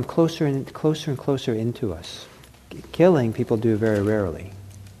they become closer and closer and closer into us. Killing, people do very rarely.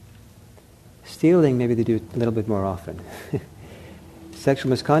 Stealing, maybe they do a little bit more often.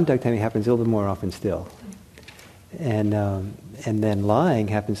 Sexual misconduct happens a little bit more often still. And then lying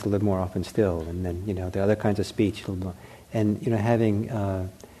happens a little more often still, and then the other kinds of speech a little more. And having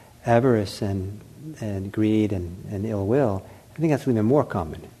avarice and greed and ill will, I think that's even more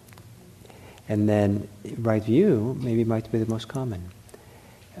common. And then right view maybe might be the most common.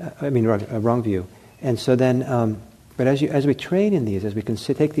 Wrong view. And so then, but as we train in these, as we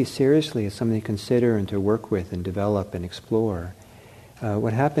take these seriously as something to consider and to work with and develop and explore,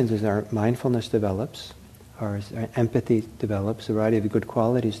 what happens is our mindfulness develops. Our empathy develops, a variety of good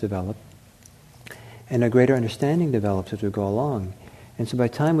qualities develop, and a greater understanding develops as we go along. And so by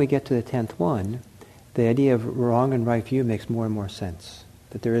the time we get to the 10th one, the idea of wrong and right view makes more and more sense.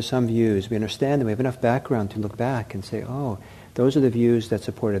 That there are some views, we understand them, we have enough background to look back and say, oh, those are the views that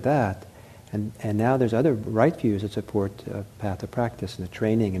supported that, and now there's other right views that support a path of practice and the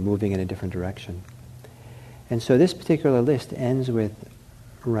training and moving in a different direction. And so this particular list ends with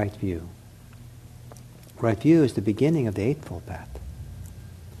right view. Right view is the beginning of the Eightfold Path.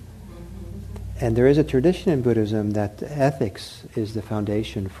 And there is a tradition in Buddhism that ethics is the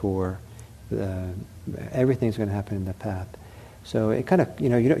foundation for everything's going to happen in the path. So it kind of,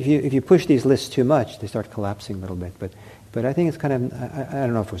 if you push these lists too much, they start collapsing a little bit. But But I think it's kind of, I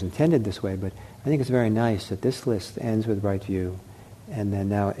don't know if it was intended this way, but I think it's very nice that this list ends with right view, and then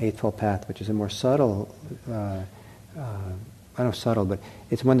now Eightfold Path, which is a more subtle, I don't know subtle, but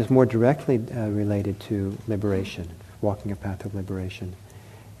it's one that's more directly related to liberation, walking a path of liberation.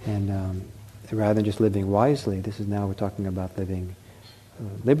 And rather than just living wisely, this is now we're talking about living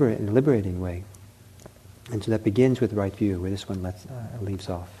in a liberating way. And so that begins with right view, where this one leaves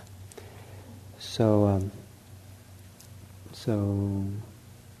off. So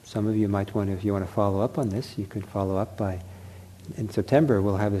some of you might want to, if you want to follow up on this, you could follow up by, in September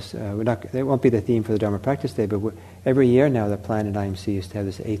we'll have this, it won't be the theme for the Dharma Practice Day, but every year now the plan at IMC is to have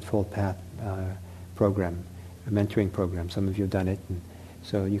this Eightfold Path program, a mentoring program. Some of you have done it, and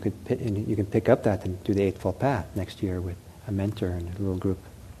so you can pick up that and do the Eightfold Path next year with a mentor and a little group.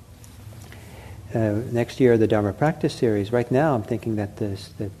 Next year, the Dharma Practice Series, right now I'm thinking that the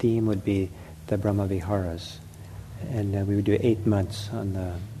theme would be the Brahma Viharas. And we would do 8 months on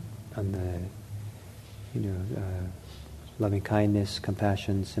the loving kindness,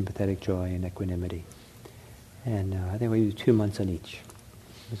 compassion, sympathetic joy, and equanimity. And I think we do 2 months on each.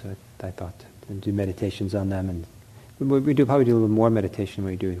 That's what I thought. And do meditations on them. And we probably do a little more meditation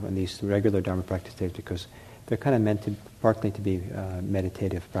when we do on these regular Dharma practice days, because they're kind of meant to partly to be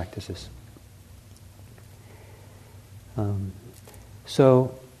meditative practices.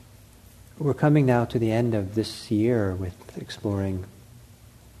 So we're coming now to the end of this year with exploring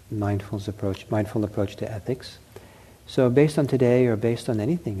mindful approach to ethics. So based on today, or based on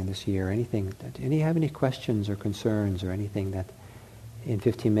anything in this year, have any questions or concerns or anything that in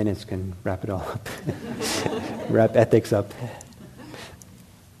 15 minutes can wrap it all up, wrap ethics up?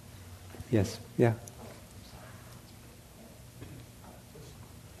 Yes, yeah.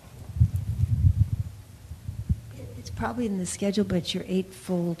 Probably in the schedule, but your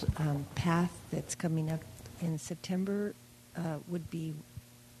Eightfold Path that's coming up in September would be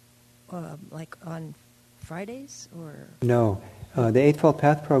like on Fridays, or? No, the Eightfold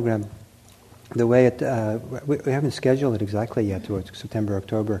Path program, the way it, we haven't scheduled it exactly yet towards September,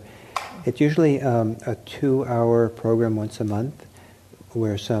 October. It's usually a 2-hour program once a month,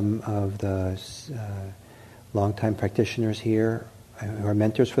 where some of the longtime practitioners here who are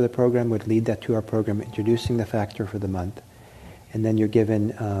mentors for the program would lead that 2-hour program, introducing the factor for the month. And then you're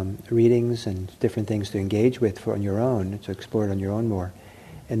given readings and different things to engage with on your own, to explore it on your own more.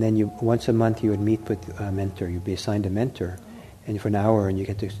 And then once a month you would meet with a mentor. You'd be assigned a mentor, and for an hour, and you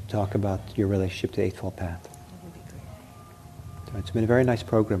get to talk about your relationship to Eightfold Path. That would be great. So it's been a very nice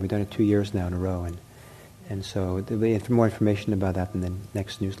program. We've done it 2 years now in a row, and so there'll be more information about that in the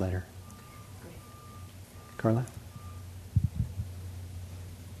next newsletter. Great. Carla?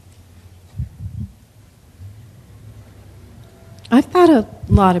 I've thought a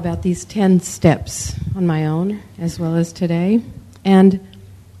lot about these 10 steps on my own, as well as today. And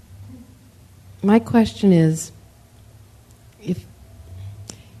my question is, if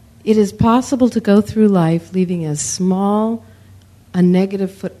it is possible to go through life leaving as small a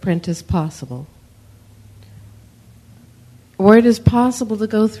negative footprint as possible, or it is possible to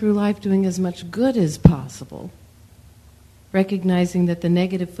go through life doing as much good as possible, recognizing that the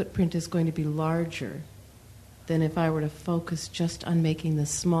negative footprint is going to be larger than if I were to focus just on making the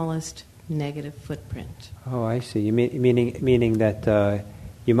smallest negative footprint. Oh, I see. You meaning that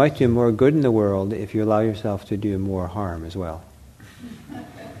you might do more good in the world if you allow yourself to do more harm as well.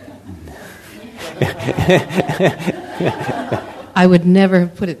 I would never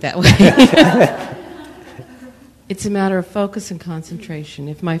have put it that way. It's a matter of focus and concentration.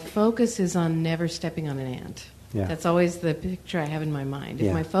 If my focus is on never stepping on an ant, that's always the picture I have in my mind.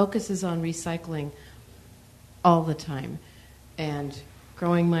 If my focus is on recycling all the time and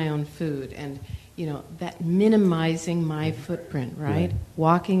growing my own food and, that minimizing my footprint, right?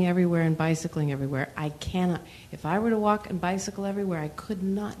 Walking everywhere and bicycling everywhere. I cannot. If I were to walk and bicycle everywhere, I could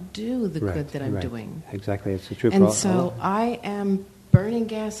not do the good that I'm doing. Exactly. It's the truth. And so I am burning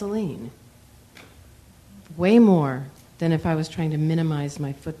gasoline way more than if I was trying to minimize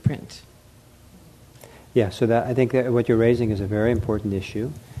my footprint. Yeah, so I think that what you're raising is a very important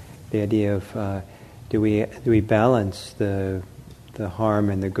issue. The idea of do we balance the harm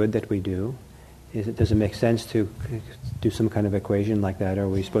and the good that we do? Does it make sense to do some kind of equation like that? Or are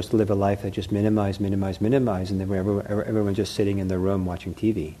we supposed to live a life that just minimize, and then everyone's just sitting in their room watching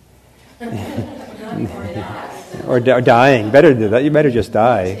TV? or dying. Better do that. You better just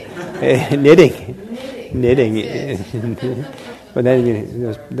die. Knitting. But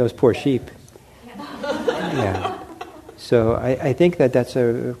then those poor sheep. Yeah. So I think that's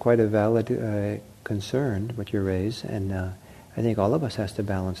quite a valid concern, what you raise, and I think all of us has to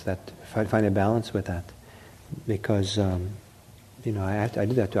balance that, find a balance with that. because I do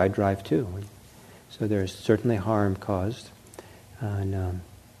that too. I drive too, so there's certainly harm caused, and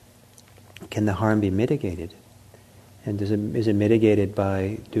can the harm be mitigated? And is it mitigated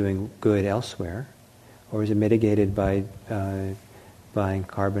by doing good elsewhere, or is it mitigated by buying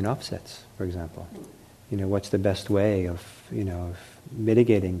carbon offsets, for example? What's the best way of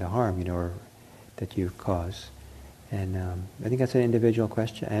mitigating the harm, or that you cause? And I think that's an individual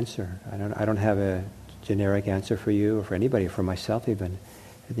answer. I don't have a generic answer for you or for anybody, for myself even.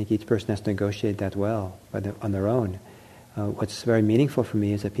 I think each person has to negotiate that well on their own. What's very meaningful for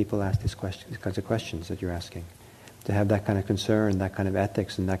me is that people ask these kinds of questions that you're asking. To have that kind of concern, that kind of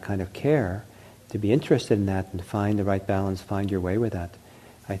ethics, and that kind of care, to be interested in that and find the right balance, find your way with that,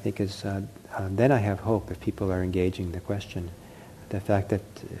 I think is, then I have hope if people are engaging the question. The fact that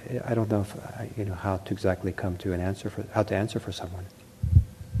I don't know if, how to exactly come to how to answer for someone.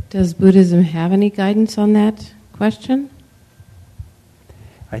 Does Buddhism have any guidance on that question?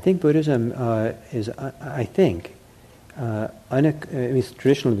 I think Buddhism is,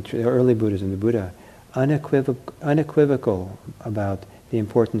 traditional, early Buddhism, the Buddha, unequivocal about the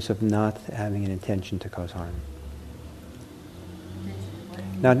importance of not having an intention to cause harm.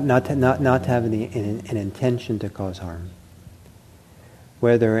 Not having an intention to cause harm.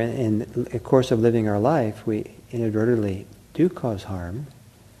 Whether in the course of living our life we inadvertently do cause harm,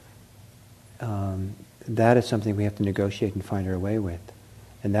 that is something we have to negotiate and find our way with.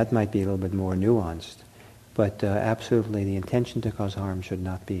 And that might be a little bit more nuanced. But absolutely the intention to cause harm should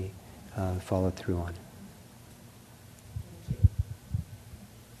not be followed through on.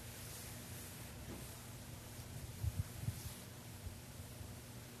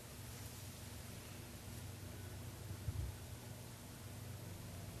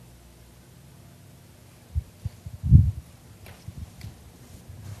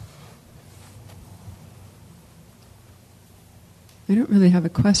 I don't really have a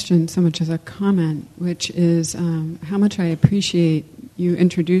question so much as a comment, which is how much I appreciate you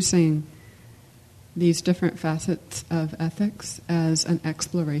introducing these different facets of ethics as an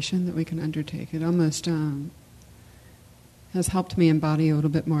exploration that we can undertake. It almost has helped me embody a little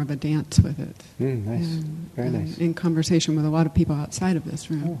bit more of a dance with it. Nice. Very nice. In conversation with a lot of people outside of this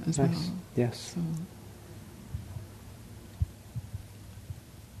room as nice. well. Yes. So.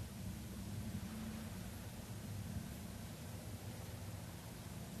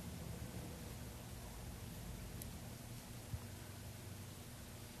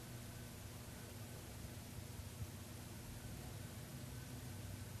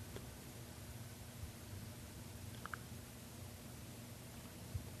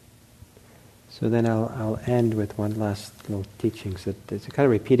 So then I'll end with one last little teaching. So it's kind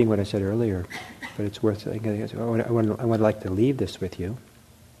of repeating what I said earlier, but it's worth. I would like to leave this with you.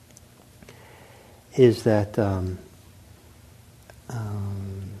 Is that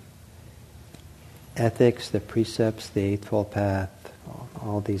ethics, the precepts, the Eightfold Path,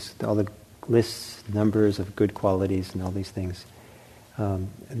 all the lists, numbers of good qualities, and all these things.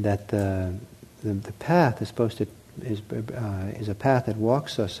 That the path is supposed to. Is a path that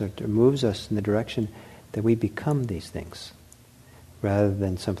walks us or moves us in the direction that we become these things, rather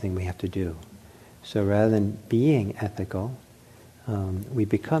than something we have to do. So rather than being ethical, we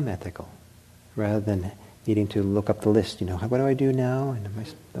become ethical, rather than needing to look up the list. What do I do now?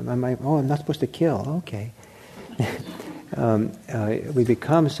 And I'm not supposed to kill. Okay. We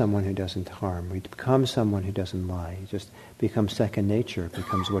become someone who doesn't harm. We become someone who doesn't lie. It just becomes second nature. It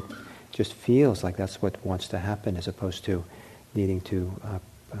becomes what just feels like that's what wants to happen, as opposed to needing to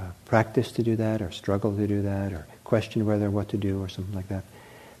practice to do that, or struggle to do that, or question whether what to do, or something like that.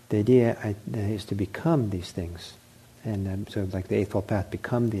 The idea is to become these things, and so like the Eightfold Path,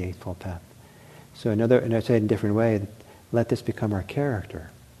 become the Eightfold Path. So and I say it in a different way, let this become our character,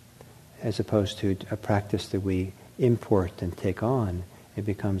 as opposed to a practice that we import and take on. It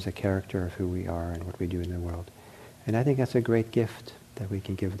becomes a character of who we are and what we do in the world. And I think that's a great gift that we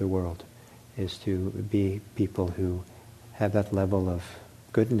can give the world, is to be people who have that level of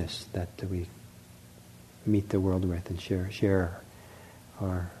goodness that we meet the world with and share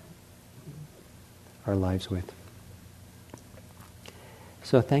our lives with.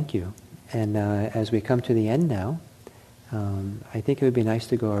 So thank you. And as we come to the end now, I think it would be nice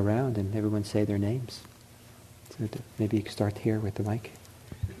to go around and everyone say their names. So maybe you can start here with the mic.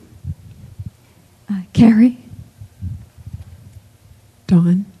 Carrie.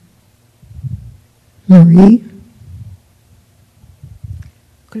 Dawn. Marie.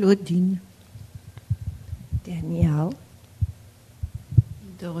 Claudine. Danielle.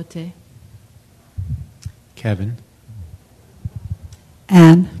 Dorothée. Kevin.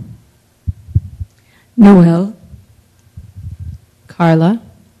 Anne. Noel, Carla,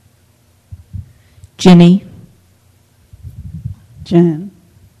 Ginny, Jen,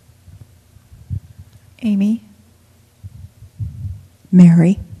 Amy,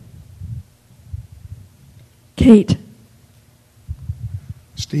 Mary, Kate,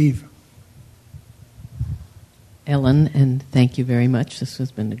 Steve. Ellen, and thank you very much. This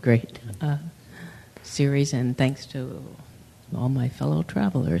has been a great series, and thanks to all my fellow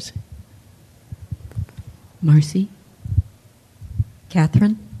travelers. Marcy,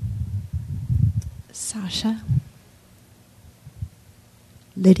 Catherine, Sasha,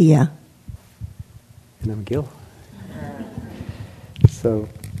 Lydia. And I'm Gil.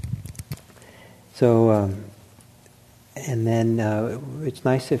 And then it's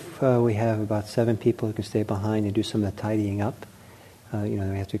nice if we have about 7 people who can stay behind and do some of the tidying up. We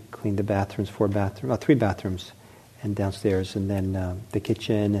have to clean the bathrooms, 3 bathrooms, and downstairs, and then the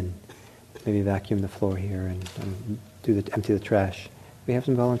kitchen, and maybe vacuum the floor here, and empty the trash. We have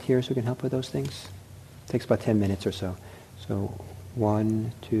some volunteers who can help with those things. It takes about 10 minutes or so. So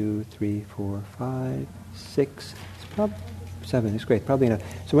 1, 2, 3, 4, 5, 6. It's 7. It's great. Probably enough.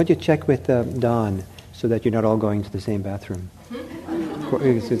 So why don't you check with Don so that you're not all going to the same bathroom.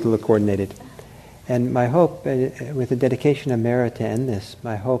 It's a little coordinated. And my hope, with the dedication of merit to end this,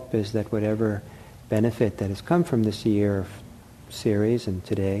 my hope is that whatever benefit that has come from this year of series and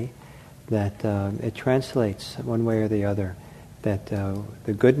today, that it translates one way or the other, that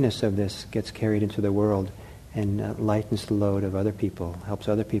the goodness of this gets carried into the world and lightens the load of other people, helps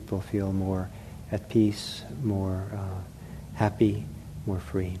other people feel more at peace, more happy, more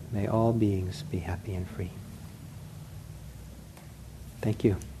free. May all beings be happy and free. Thank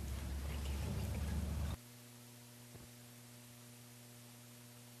you.